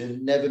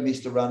session, never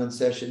missed a running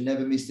session,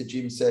 never missed a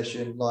gym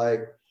session.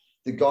 Like,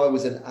 the guy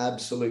was an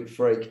absolute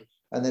freak.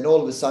 And then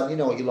all of a sudden, you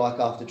know what you like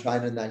after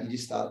training that, you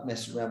just start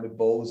messing around with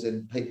balls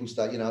and people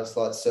start, you know, it's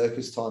like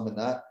circus time and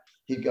that.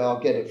 He'd go, I'll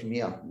get it from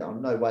here.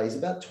 No way. He's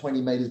about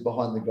 20 metres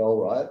behind the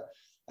goal, right?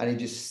 And he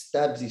just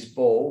stabs his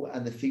ball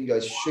and the thing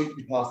goes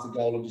shooting past the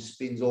goal and just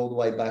spins all the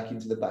way back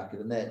into the back of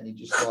the net. And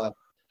you're just like,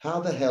 how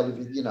the hell,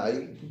 you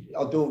know,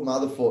 I'll do it with my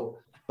other foot.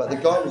 But the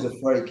guy was a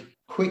freak.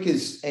 Quick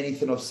as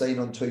anything I've seen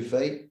on 2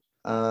 feet.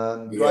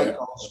 Great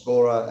goal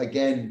scorer.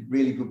 Again,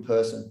 really good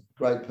person.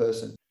 Great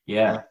person.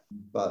 Yeah.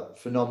 But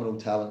phenomenal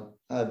talent.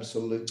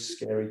 Absolute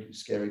scary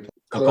player.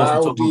 Of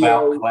course, we're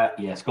talking about,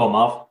 yes, go on,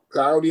 Marv.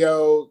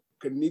 Claudio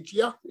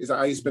Caniggia? Is that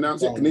how you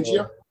pronounce it?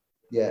 Caniggia?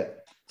 Yeah.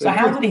 So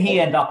how did he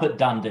end up at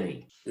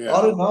Dundee? Yeah.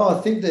 I don't know.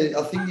 I think the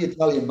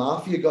Italian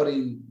mafia got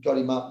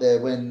him up there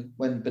when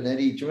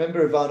Bonetti. Do you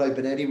remember Ivano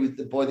Bonetti with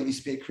the boy that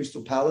used to be at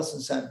Crystal Palace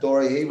and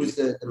Sampdoria? He was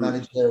the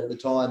manager there at the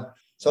time.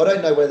 So I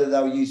don't know whether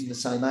they were using the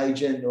same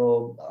agent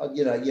or,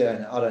 you know, I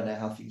don't know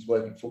how things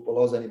work in football.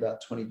 I was only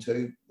about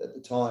 22 at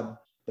the time.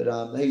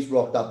 But he's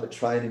rocked up at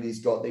training. He's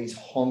got these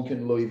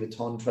honking Louis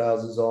Vuitton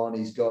trousers on.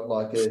 He's got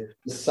like a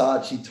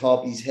Versace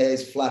top. His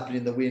hair's flapping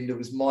in the wind. It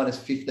was minus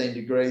 15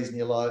 degrees. And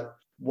you're like,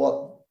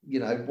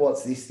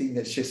 what's this thing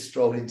that's just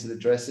strolled into the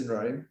dressing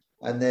room?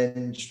 And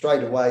then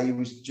straight away, he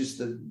was just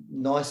the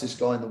nicest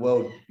guy in the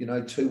world. You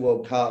know, 2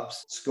 World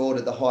Cups, scored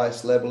at the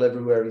highest level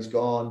everywhere he's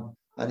gone.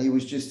 And he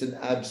was just an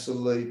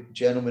absolute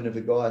gentleman of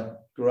a guy,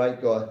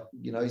 great guy.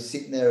 You know, he's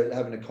sitting there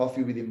having a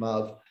coffee with him,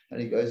 Marv,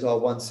 and he goes, "Oh,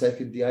 1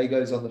 second."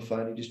 Diego's on the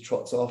phone. He just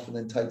trots off and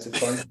then takes a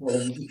phone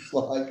call. And he's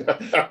like,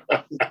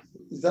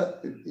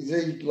 is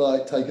he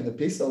like taking the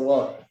piss or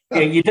what?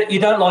 Yeah, you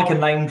don't like a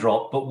name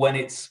drop, but when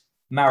it's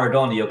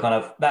Maradona, you're kind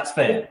of, that's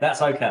fair.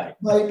 That's okay.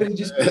 Mate, but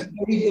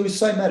it was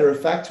so matter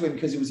of fact to him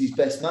because it was his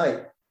best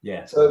mate.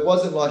 Yeah. So it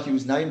wasn't like he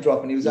was name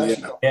dropping. He was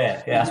actually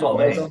that's what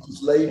I mean. I'm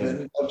just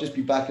leaving. I'll just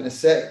be back in a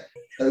sec.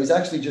 So he was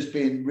actually just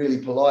being really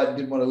polite and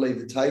didn't want to leave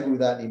the table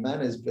without any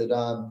manners. But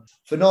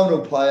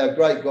phenomenal player,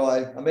 great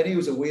guy. I mean, he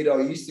was a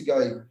weirdo. He used to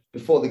go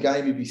before the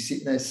game. He'd be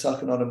sitting there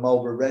sucking on a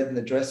Marlboro Red in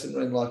the dressing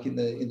room, like in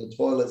the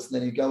toilets, and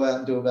then he'd go out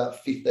and do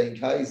about 15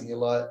 Ks, and you're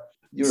like,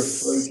 you're a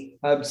freak,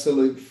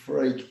 absolute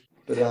freak.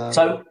 But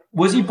so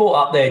was he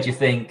brought up there, do you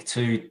think,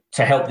 to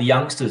help the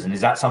youngsters? And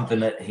is that something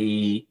that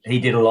he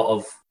did a lot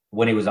of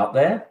when he was up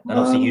there? And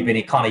obviously you've been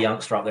a kind of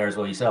youngster up there as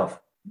well yourself.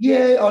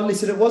 Yeah,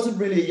 listen, it wasn't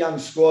really a young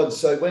squad.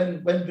 So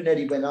when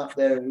Bonetti went up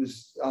there, it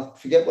was, I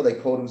forget what they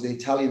called it, was the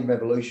Italian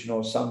Revolution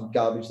or some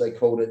garbage they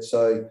called it.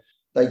 So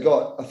they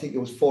got, I think it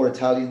was 4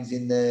 Italians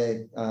in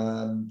there,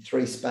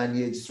 3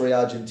 Spaniards, 3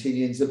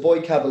 Argentinians. The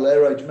boy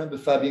Caballero, do you remember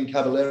Fabian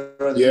Caballero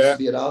that used to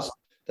be at us?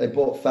 They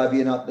brought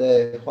Fabian up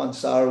there. Juan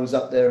Sara was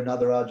up there,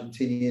 another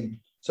Argentinian.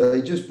 So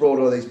they just brought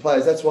all these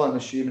players. That's why I'm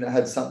assuming it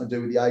had something to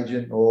do with the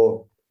agent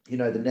or, you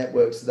know, the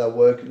networks that they're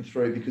working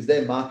through, because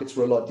their markets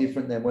were a lot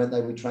different than, weren't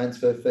they, with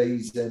transfer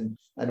fees and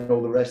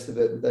all the rest of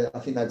it. I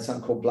think they had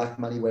something called black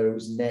money where it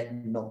was net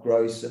and not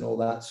gross and all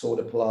that sort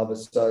of palaver.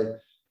 So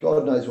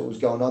God knows what was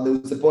going on. There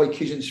was the boy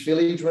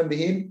Kijinshvili, do you remember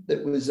him?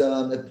 That was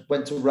that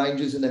went to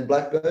Rangers and then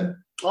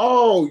Blackburn.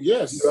 Oh,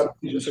 yes.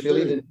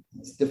 Kijinshvili,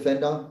 the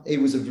defender. He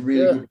was a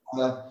really good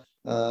player.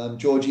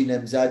 Georgi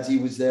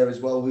Nemzadze was there as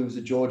well, who was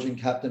a Georgian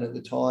captain at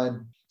the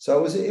time. So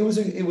it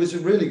was a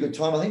really good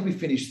time. I think we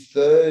finished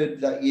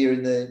 3rd that year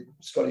in the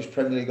Scottish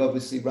Premier League.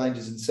 Obviously,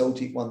 Rangers and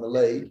Celtic won the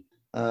league.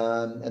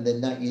 And then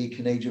that year,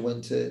 Caniggia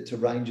went to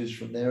Rangers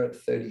from there at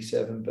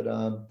 37. But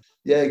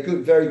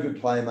good, very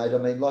good player, mate. I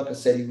mean, like I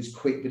said, he was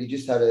quick, but he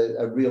just had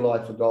a real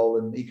eye for goal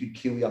and he could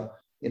kill you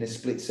in a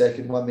split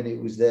second. 1 minute he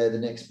was there, the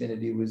next minute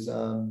he was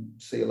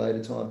see you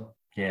later time.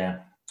 Yeah.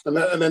 And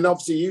then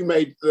obviously you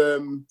made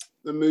the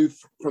move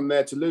from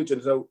there to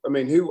Luton. So, I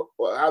mean,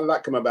 how did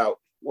that come about?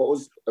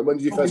 When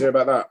did you first hear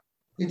about that?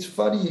 It's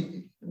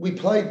funny. We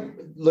played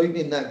Luton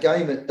in that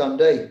game at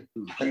Dundee,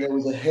 and there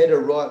was a header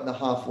right in the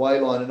halfway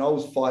line, and I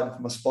was fighting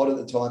for my spot at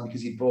the time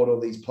because he brought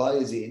all these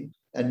players in,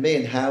 and me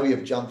and Howie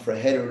have jumped for a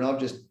header, and I've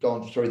just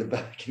gone through the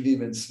back of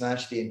him and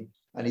smashed him,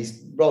 and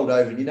he's rolled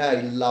over. And you know,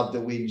 he loved the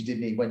whinge,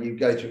 didn't he? When you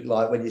go through,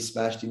 like when you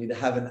smashed him, you'd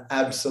have an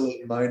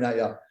absolute moan at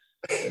you.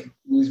 He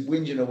was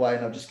whinging away,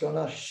 and I've just gone,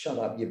 "Oh, shut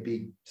up, you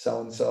big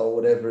so and so," or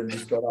whatever, and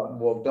just got up and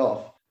walked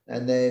off.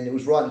 And then it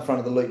was right in front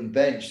of the Luton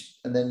bench,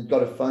 and then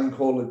got a phone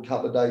call a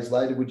couple of days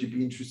later. "Would you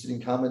be interested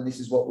in coming? This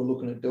is what we're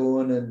looking at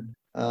doing."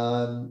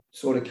 And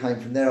sort of came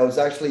from there. I was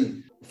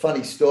actually,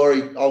 funny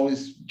story,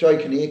 Joe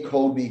Kinnear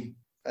called me,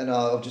 and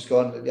I've just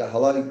gone, "Yeah,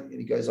 hello." And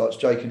he goes, "Oh, it's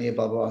Joe Kinnear,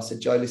 blah, blah, blah." I said,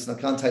 "Joe, listen, I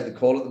can't take the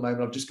call at the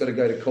moment. I've just got to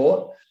go to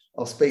court.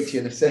 I'll speak to you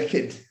in a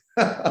second."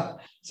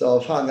 So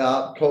I've hung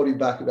up, called him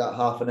back about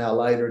half an hour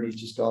later, and he's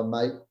just gone,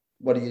 "Mate,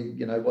 what are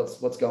you know,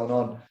 what's going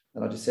on?"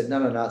 And I just said,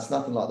 no, it's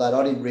nothing like that.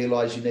 I didn't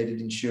realise you needed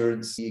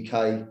insurance in the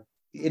UK.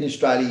 In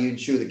Australia, you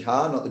insure the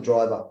car, not the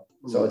driver.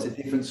 So it's a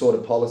different sort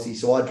of policy.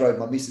 So I drove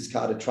my missus'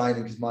 car to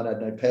training because mine had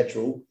no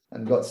petrol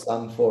and got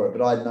stung for it.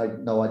 But I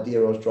had no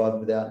idea I was driving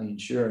without any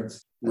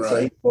insurance. And so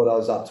he thought I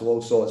was up to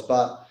all sorts.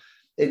 But,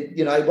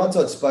 once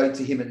I'd spoke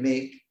to him and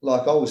Mick,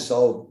 like I was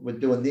sold, we're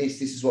doing this.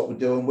 This is what we're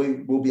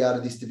doing. We'll be out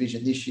of this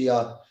division this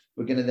year.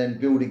 We're going to then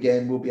build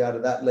again. We'll be out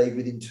of that league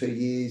within 2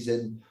 years.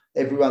 And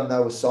everyone they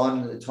were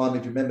signing at the time,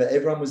 if you remember,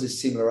 everyone was a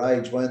similar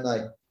age, weren't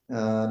they?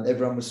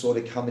 Everyone was sort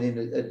of coming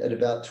in at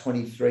about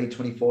 23,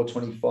 24,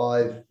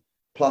 25,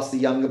 plus the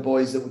younger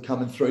boys that were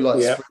coming through,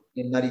 like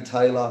and Matty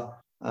Taylor.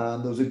 There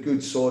was a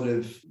good sort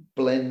of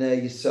blend there.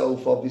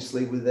 Yourself,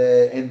 obviously, were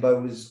there.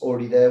 Embo was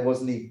already there,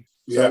 wasn't he?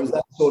 So it was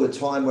that sort of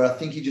time where I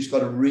think he just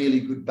got a really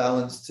good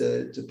balance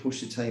to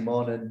push the team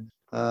on.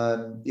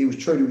 And he was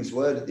true to his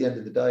word at the end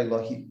of the day.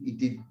 Like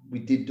we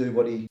did do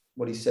what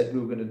he said we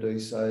were going to do.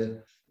 So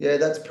yeah,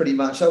 that's pretty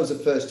much, that was the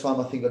first time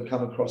I think I'd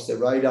come across their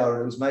radar.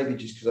 And it was maybe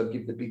just because I'd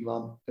give the big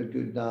lump a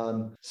good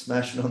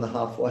smashing on the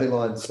halfway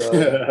line. So,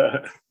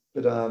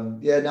 but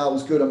it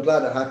was good. I'm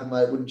glad it happened,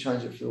 mate. Wouldn't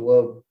change it for the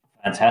world.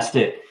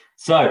 Fantastic.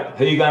 So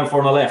who are you going for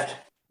on the left?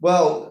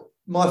 Well,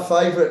 my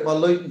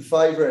Luton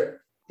favourite,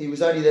 he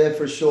was only there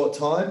for a short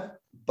time,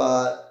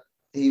 but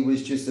he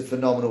was just a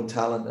phenomenal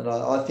talent. And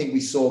I think we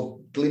saw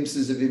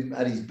glimpses of him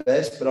at his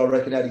best, but I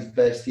reckon at his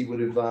best, he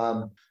would have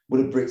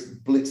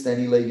blitzed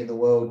any league in the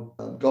world.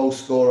 Goal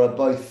scorer,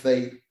 both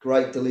feet,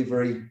 great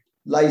delivery,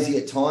 lazy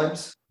at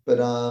times, but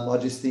I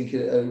just think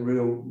a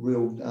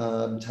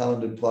real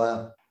talented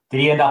player. Did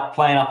he end up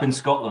playing up in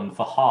Scotland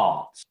for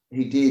Hearts?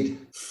 He did.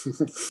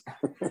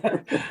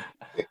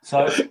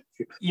 So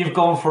you've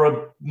gone for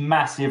a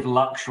massive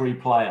luxury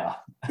player.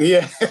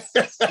 Yeah.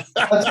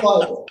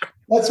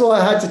 That's why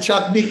I had to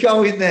chuck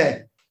Nico in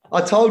there.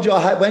 I told you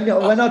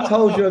when I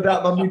told you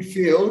about my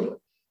midfield,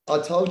 I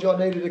told you I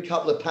needed a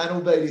couple of panel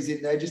beaters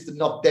in there just to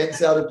knock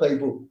dents out of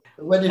people.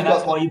 And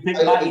that's why you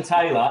picked Matty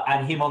Taylor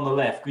and him on the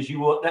left, because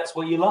that's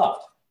what you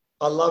loved.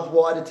 I love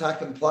wide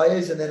attacking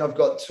players, and then I've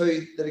got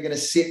two that are going to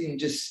sit and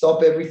just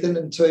stop everything,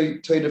 and two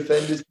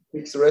defenders to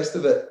fix the rest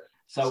of it.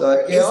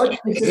 So yeah,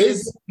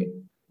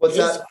 what's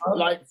that?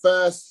 Like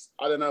first,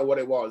 I don't know what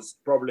it was.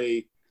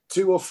 Probably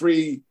 2 or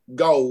 3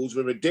 goals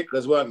were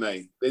ridiculous, weren't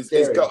they?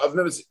 I've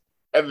never seen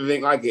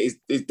everything like it.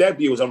 His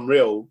debut was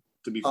unreal,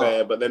 to be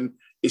fair, but then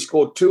he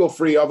scored 2 or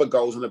 3 other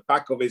goals on the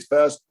back of his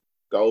first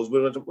goals.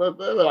 Were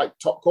like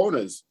top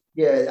corners.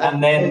 Yeah,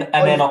 and then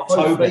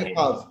October.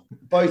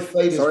 Both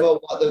feet as well.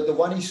 Like the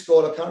one he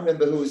scored, I can't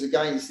remember who it was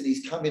against, and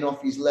he's coming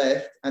off his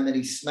left, and then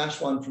he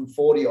smashed one from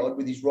 40 odd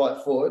with his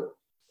right foot,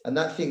 and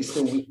that thing's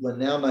still whistling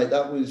now, mate.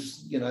 That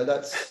was,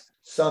 that's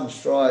some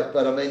strike.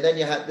 But I mean, then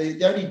you had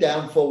the only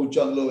downfall with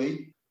John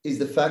Louis is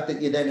the fact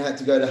that you then had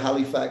to go to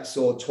Halifax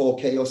or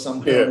Torquay or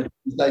somewhere on a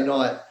Tuesday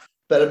night.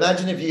 But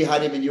imagine if you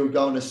had him and you were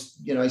going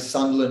to,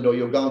 Sunderland, or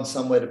you're going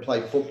somewhere to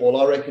play football.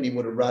 I reckon he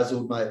would have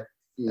razzled, mate.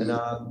 Mm.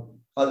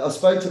 And I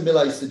spoke to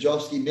Mile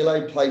Stajovski.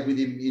 Mile played with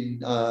him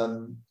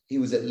he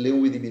was at Lille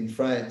with him in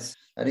France,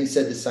 and he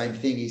said the same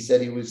thing. He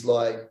said he was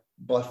like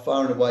by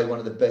far and away one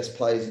of the best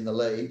players in the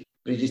league,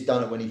 but he just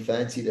done it when he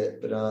fancied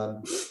it. But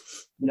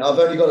I've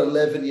only got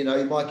 11. You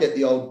might get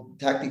the old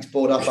tactics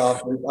board up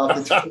after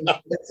 20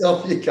 minutes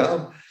off you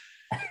come.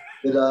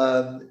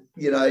 But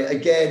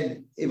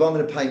again, if I'm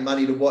going to pay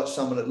money to watch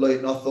someone at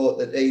Luton, I thought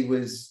that he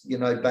was,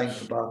 bang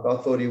for buck.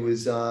 I thought he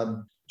was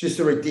just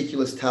a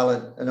ridiculous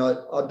talent. And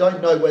I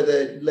don't know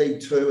whether League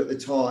Two at the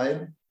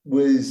time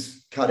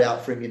was cut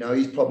out for him.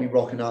 He's probably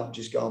rocking up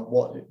just going,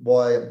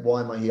 why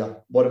am I here?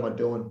 What am I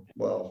doing?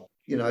 Well,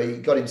 he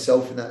got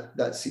himself in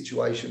that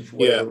situation for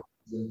whatever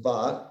reason.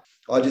 But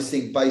I just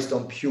think based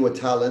on pure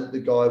talent, the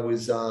guy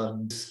was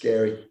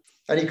scary.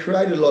 And he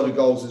created a lot of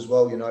goals as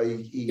well.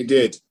 He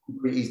did.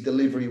 His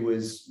delivery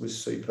was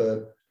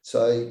superb.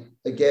 So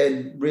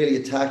again, really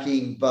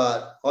attacking,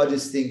 but I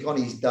just think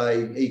on his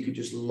day he could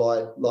just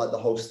light the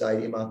whole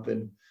stadium up,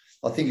 and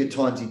I think at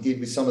times he did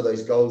with some of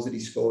those goals that he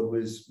scored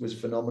was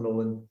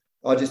phenomenal. And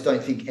I just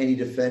don't think any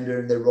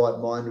defender in their right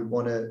mind would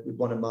want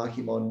to mark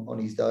him on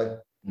his day.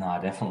 No,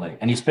 definitely.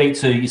 And you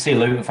see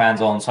Luton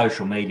fans on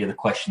social media, the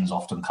questions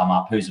often come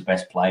up: who's the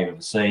best player you've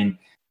ever seen?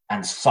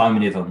 And so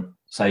many of them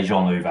say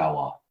Jean-Louis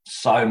Valois.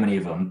 So many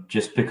of them,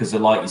 just because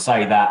of, like you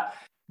say, that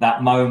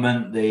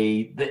moment,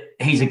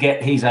 he's a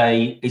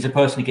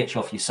person who gets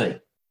you off your seat.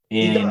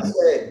 He does,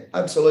 yeah,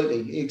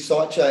 absolutely. He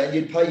excites you, and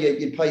you'd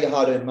pay your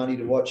hard-earned money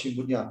to watch him,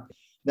 wouldn't you?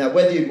 Now,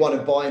 whether you'd want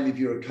to buy him if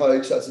you're a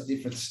coach, that's a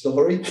different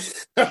story.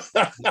 Do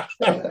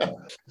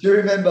you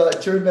remember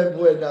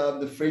when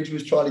the Fridge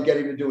was trying to get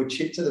him to do a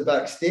chip to the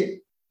back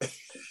stick?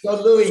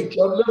 John Louis,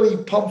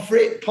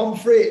 pomfret.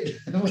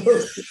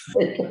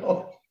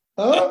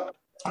 Huh?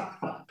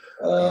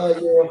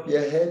 You're off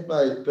your head,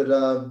 mate.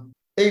 But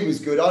he was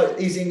good.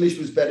 His English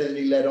was better than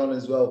he let on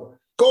as well.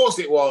 Of course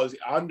it was,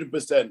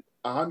 100%.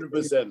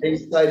 100%. He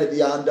stayed at the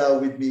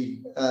Arndale with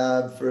me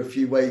for a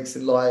few weeks,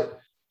 and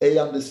he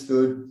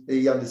understood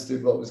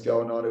what was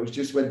going on. It was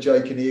just when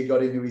Joe Kinnear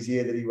got into his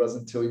ear that he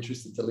wasn't too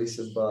interested to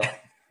listen. But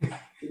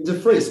he was a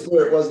free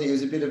spirit, wasn't he? He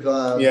was a bit of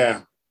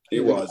he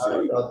was.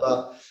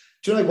 But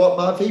do you know what,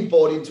 Marv? He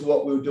bought into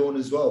what we were doing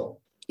as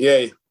well.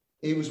 Yeah.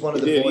 He was one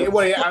of the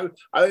boys. I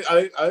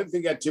don't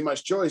think he had too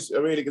much choice,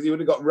 really, because he would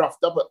have got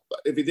roughed up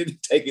if he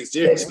didn't take it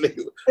seriously.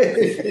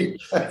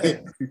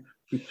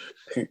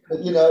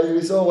 He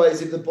was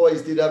always, if the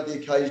boys did have the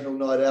occasional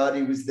night out,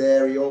 he was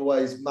there. He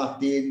always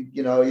mucked in.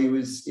 He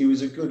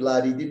was a good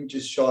lad. He didn't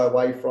just shy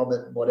away from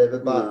it and whatever,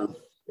 but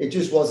it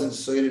just wasn't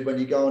suited when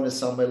you go into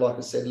somewhere, like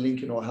I said,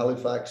 Lincoln or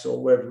Halifax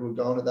or wherever we were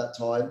going at that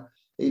time.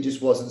 He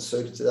just wasn't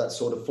suited to that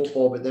sort of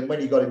football. But then when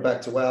he got him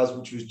back to Wales,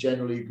 which was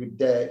generally a good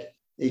deck,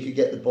 he could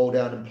get the ball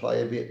down and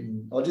play a bit.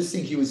 And I just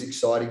think he was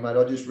exciting, mate.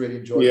 I just really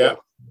enjoyed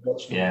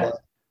watching him play.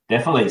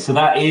 Definitely. So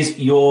that is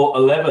your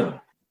 11.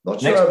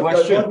 Not sure. I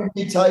might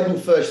be mid-table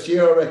first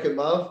year, I reckon,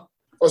 Marv.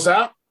 What's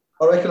that?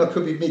 I reckon I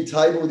could be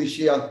mid-table this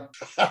year.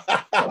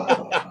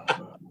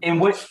 In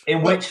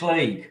which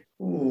league?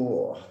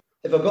 Ooh.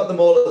 If I got them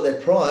all at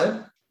their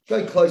prime,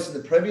 go close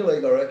in the Premier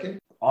League, I reckon.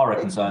 I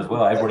reckon so as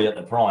well. Everybody at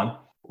the prime.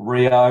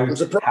 Rio,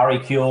 Harry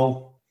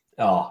Kewell.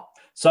 Oh.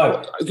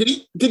 So did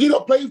you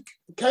not play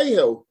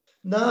Cahill?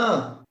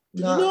 No.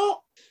 Did you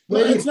not?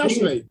 Well,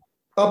 internationally.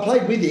 I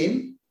played with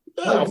him.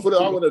 Yeah,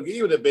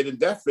 he would have been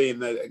definitely in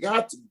there. You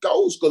had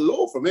goals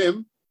galore from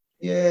him.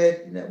 Yeah.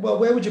 Well,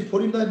 where would you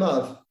put him though,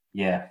 Marv?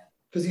 Yeah.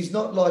 Because he's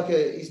not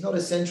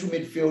a central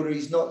midfielder.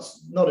 He's not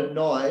a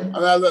 9.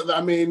 I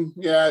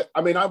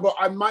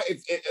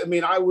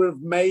would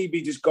have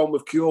maybe just gone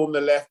with Kewell on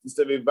the left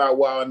instead of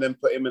Valois and then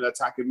put him in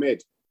attacking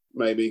mid,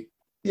 maybe.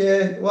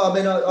 Yeah, well,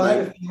 I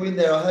had a few in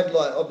there. I had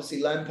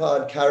obviously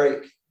Lampard,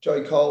 Carrick,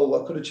 Joe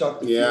Cole. I could have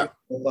chucked a few,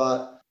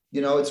 but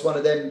You know, it's one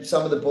of them.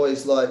 Some of the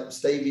boys like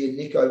Stevie and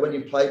Nico, when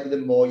you played with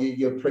them more,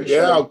 you appreciate.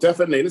 Yeah,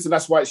 definitely. Listen,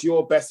 that's why it's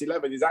your best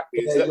 11,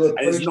 exactly. Yeah, and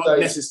it's not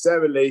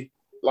necessarily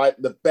like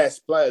the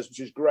best players, which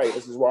is great.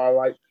 This is why I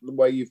like the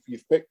way you've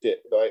picked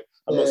it. Like,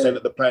 I'm not saying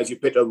that the players you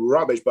picked are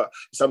rubbish, but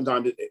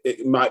sometimes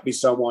it might be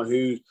someone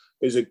who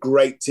is a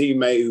great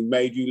teammate who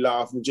made you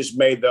laugh and just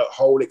made the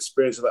whole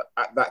experience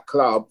at that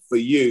club for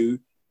you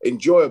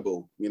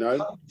enjoyable, you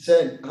know?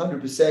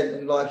 100%.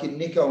 And like in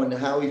Nico and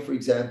Howie, for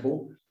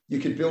example, you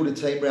could build a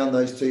team around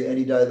those two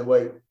any day of the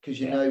week because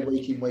you know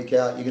week in, week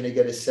out, you're going to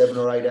get a 7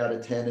 or 8 out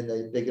of 10 and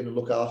they're going to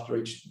look after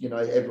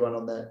everyone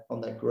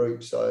on that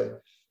group. So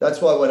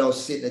that's why when I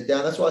was sitting it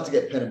down, that's why I had to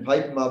get pen and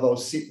paper, Marv. I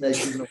was sitting there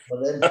giving them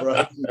for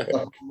like,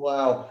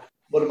 wow,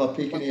 what am I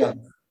picking here?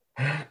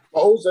 But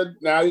also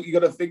now you got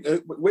to think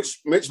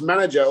which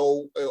manager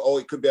or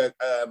it could be a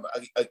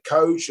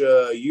coach,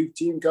 a youth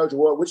team coach,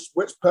 or which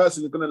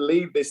person is going to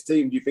lead this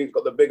team? Do you think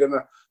got the big and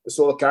the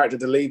sort of character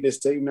to lead this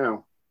team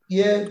now?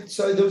 Yeah,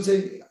 so there was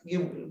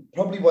you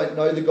probably won't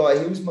know the guy.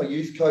 He was my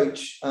youth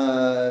coach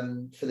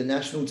for the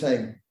national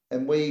team.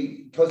 And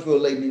because we were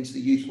leading into the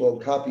Youth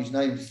World Cup, his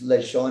name's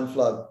Les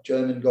Scheinflug,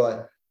 German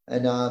guy.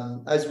 And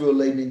as we were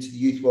leading into the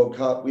Youth World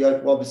Cup, we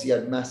obviously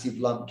had massive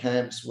lump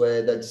camps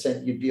where they'd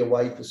sent you'd be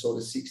away for sort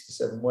of 6 to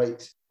 7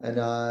 weeks. And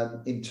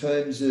in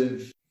terms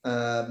of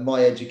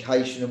my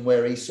education and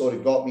where he sort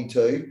of got me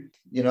to,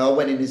 you know, I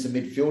went in as a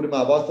midfielder,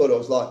 Marv. I thought I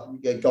was like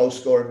a goal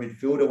scorer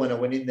midfielder when I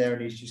went in there,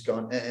 and he's just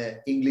going,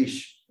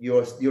 English,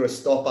 you're a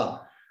stopper.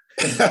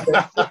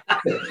 There.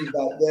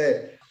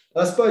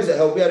 I suppose it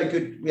helped. We had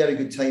a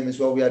good team as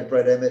well. We had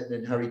Brett Emmett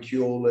and Harry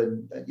Kuehl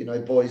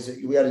and boys.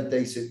 We had a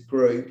decent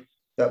group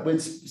that we'd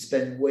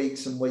spend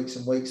weeks and weeks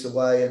and weeks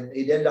away, and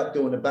he'd end up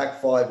doing a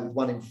back five with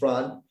one in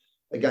front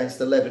against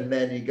 11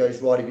 men. And he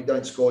goes, right, if they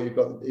don't score, you've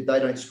got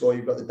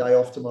the day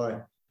off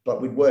tomorrow. But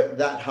we'd worked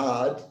that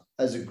hard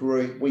as a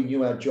group. We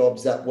knew our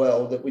jobs that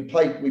well that we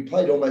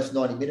played almost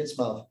 90 minutes,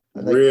 Marv.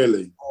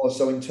 Really?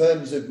 So in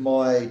terms of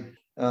my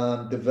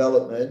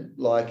development,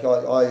 like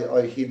I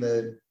owe him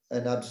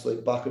an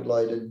absolute bucket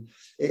load. And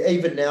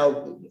even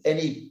now,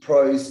 any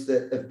pros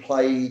that have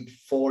played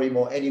for him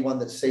or anyone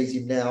that sees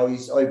him now,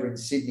 he's over in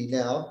Sydney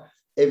now,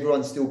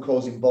 everyone still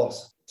calls him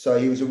boss. So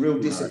he was a real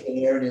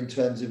disciplinarian in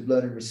terms of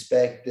learning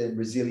respect and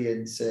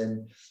resilience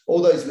and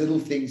all those little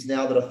things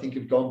now that I think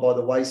have gone by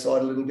the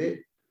wayside a little bit.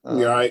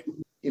 Right.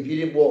 If you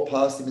didn't walk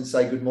past him and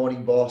say, good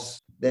morning,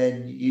 boss,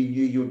 then you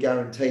knew you were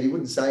guaranteed. He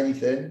wouldn't say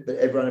anything, but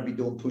everyone would be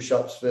doing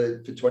push-ups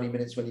for 20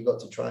 minutes when you got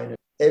to train.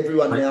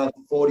 Everyone now,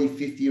 40,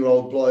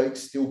 50-year-old blokes,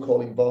 still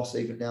call him boss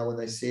even now when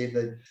they see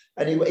him.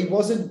 And he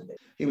was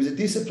a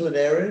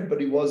disciplinarian, but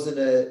he wasn't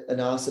an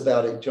arse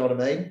about it. Do you know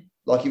what I mean?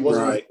 Like he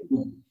wasn't. Right.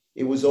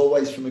 It was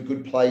always from a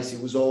good place.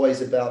 It was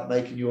always about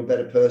making you a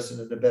better person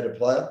and a better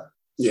player.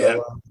 Yeah.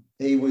 So,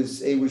 he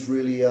was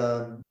really,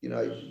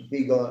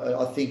 big on,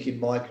 I think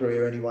in my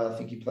career anyway, I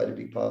think he played a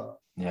big part.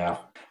 Yeah,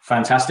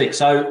 fantastic.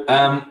 So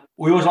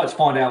we always like to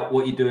find out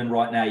what you're doing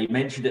right now. You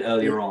mentioned it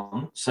earlier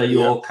on. So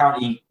you're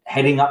currently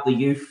heading up the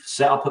youth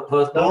setup at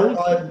Perth Glory?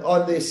 No,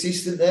 I'm the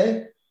assistant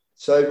there.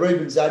 So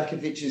Ruben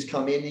Zadkovic has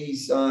come in.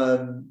 He's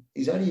only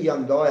a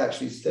young guy,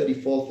 actually. He's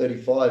 34,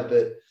 35,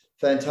 but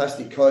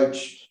fantastic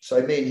coach.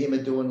 So me and him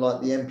are doing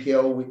like the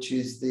NPL, which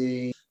is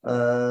the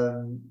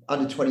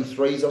under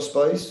 23s, I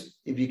suppose,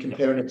 if you're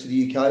comparing it to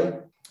the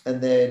UK.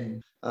 And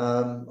then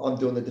I'm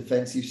doing the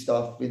defensive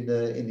stuff in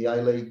the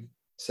A-League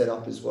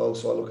setup as well.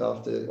 So I look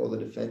after all the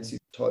defensive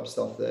type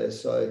stuff there.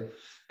 So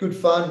good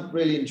fun,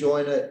 really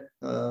enjoying it.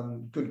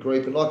 Good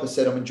group. And like I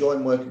said, I'm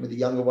enjoying working with the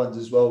younger ones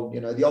as well. You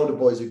know, the older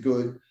boys are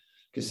good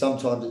because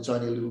sometimes it's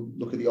only a little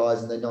look at the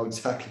eyes and they know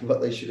exactly what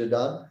they should have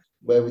done.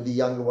 Where with the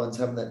younger ones,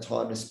 having that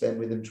time to spend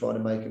with them, trying to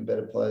make them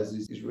better players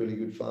is really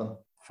good fun.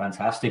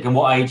 Fantastic. And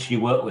what age do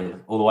you work with?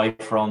 All the way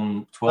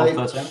from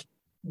 12, 13?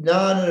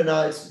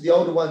 No. It's the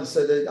older ones.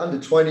 So they're under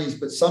 20s,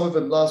 but some of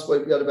them last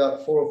week we had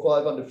about 4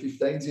 or 5 under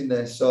 15s in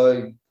there.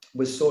 So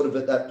we're sort of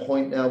at that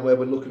point now where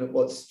we're looking at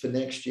what's for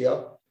next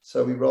year.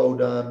 So we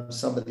rolled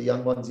some of the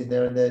young ones in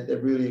there and they're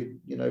really,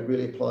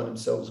 really applying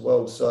themselves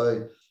well.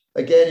 So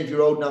again, if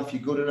you're old enough,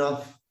 you're good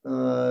enough.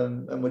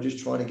 And we're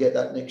just trying to get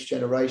that next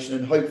generation.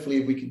 And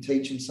hopefully we can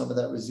teach them some of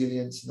that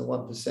resilience and the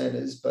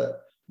 1%ers. But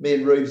me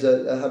and Rubes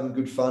are having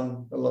good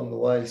fun along the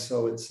way.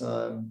 So it's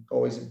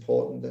always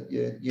important that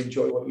you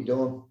enjoy what you're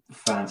doing.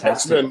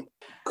 Fantastic. Excellent.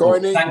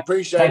 Coyne,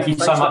 appreciate it. Thank you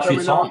so much for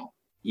your time.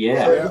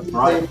 Yeah,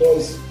 right.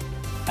 Boys.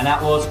 And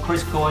that was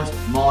Chris Coyne's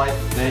My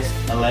Best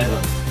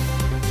 11.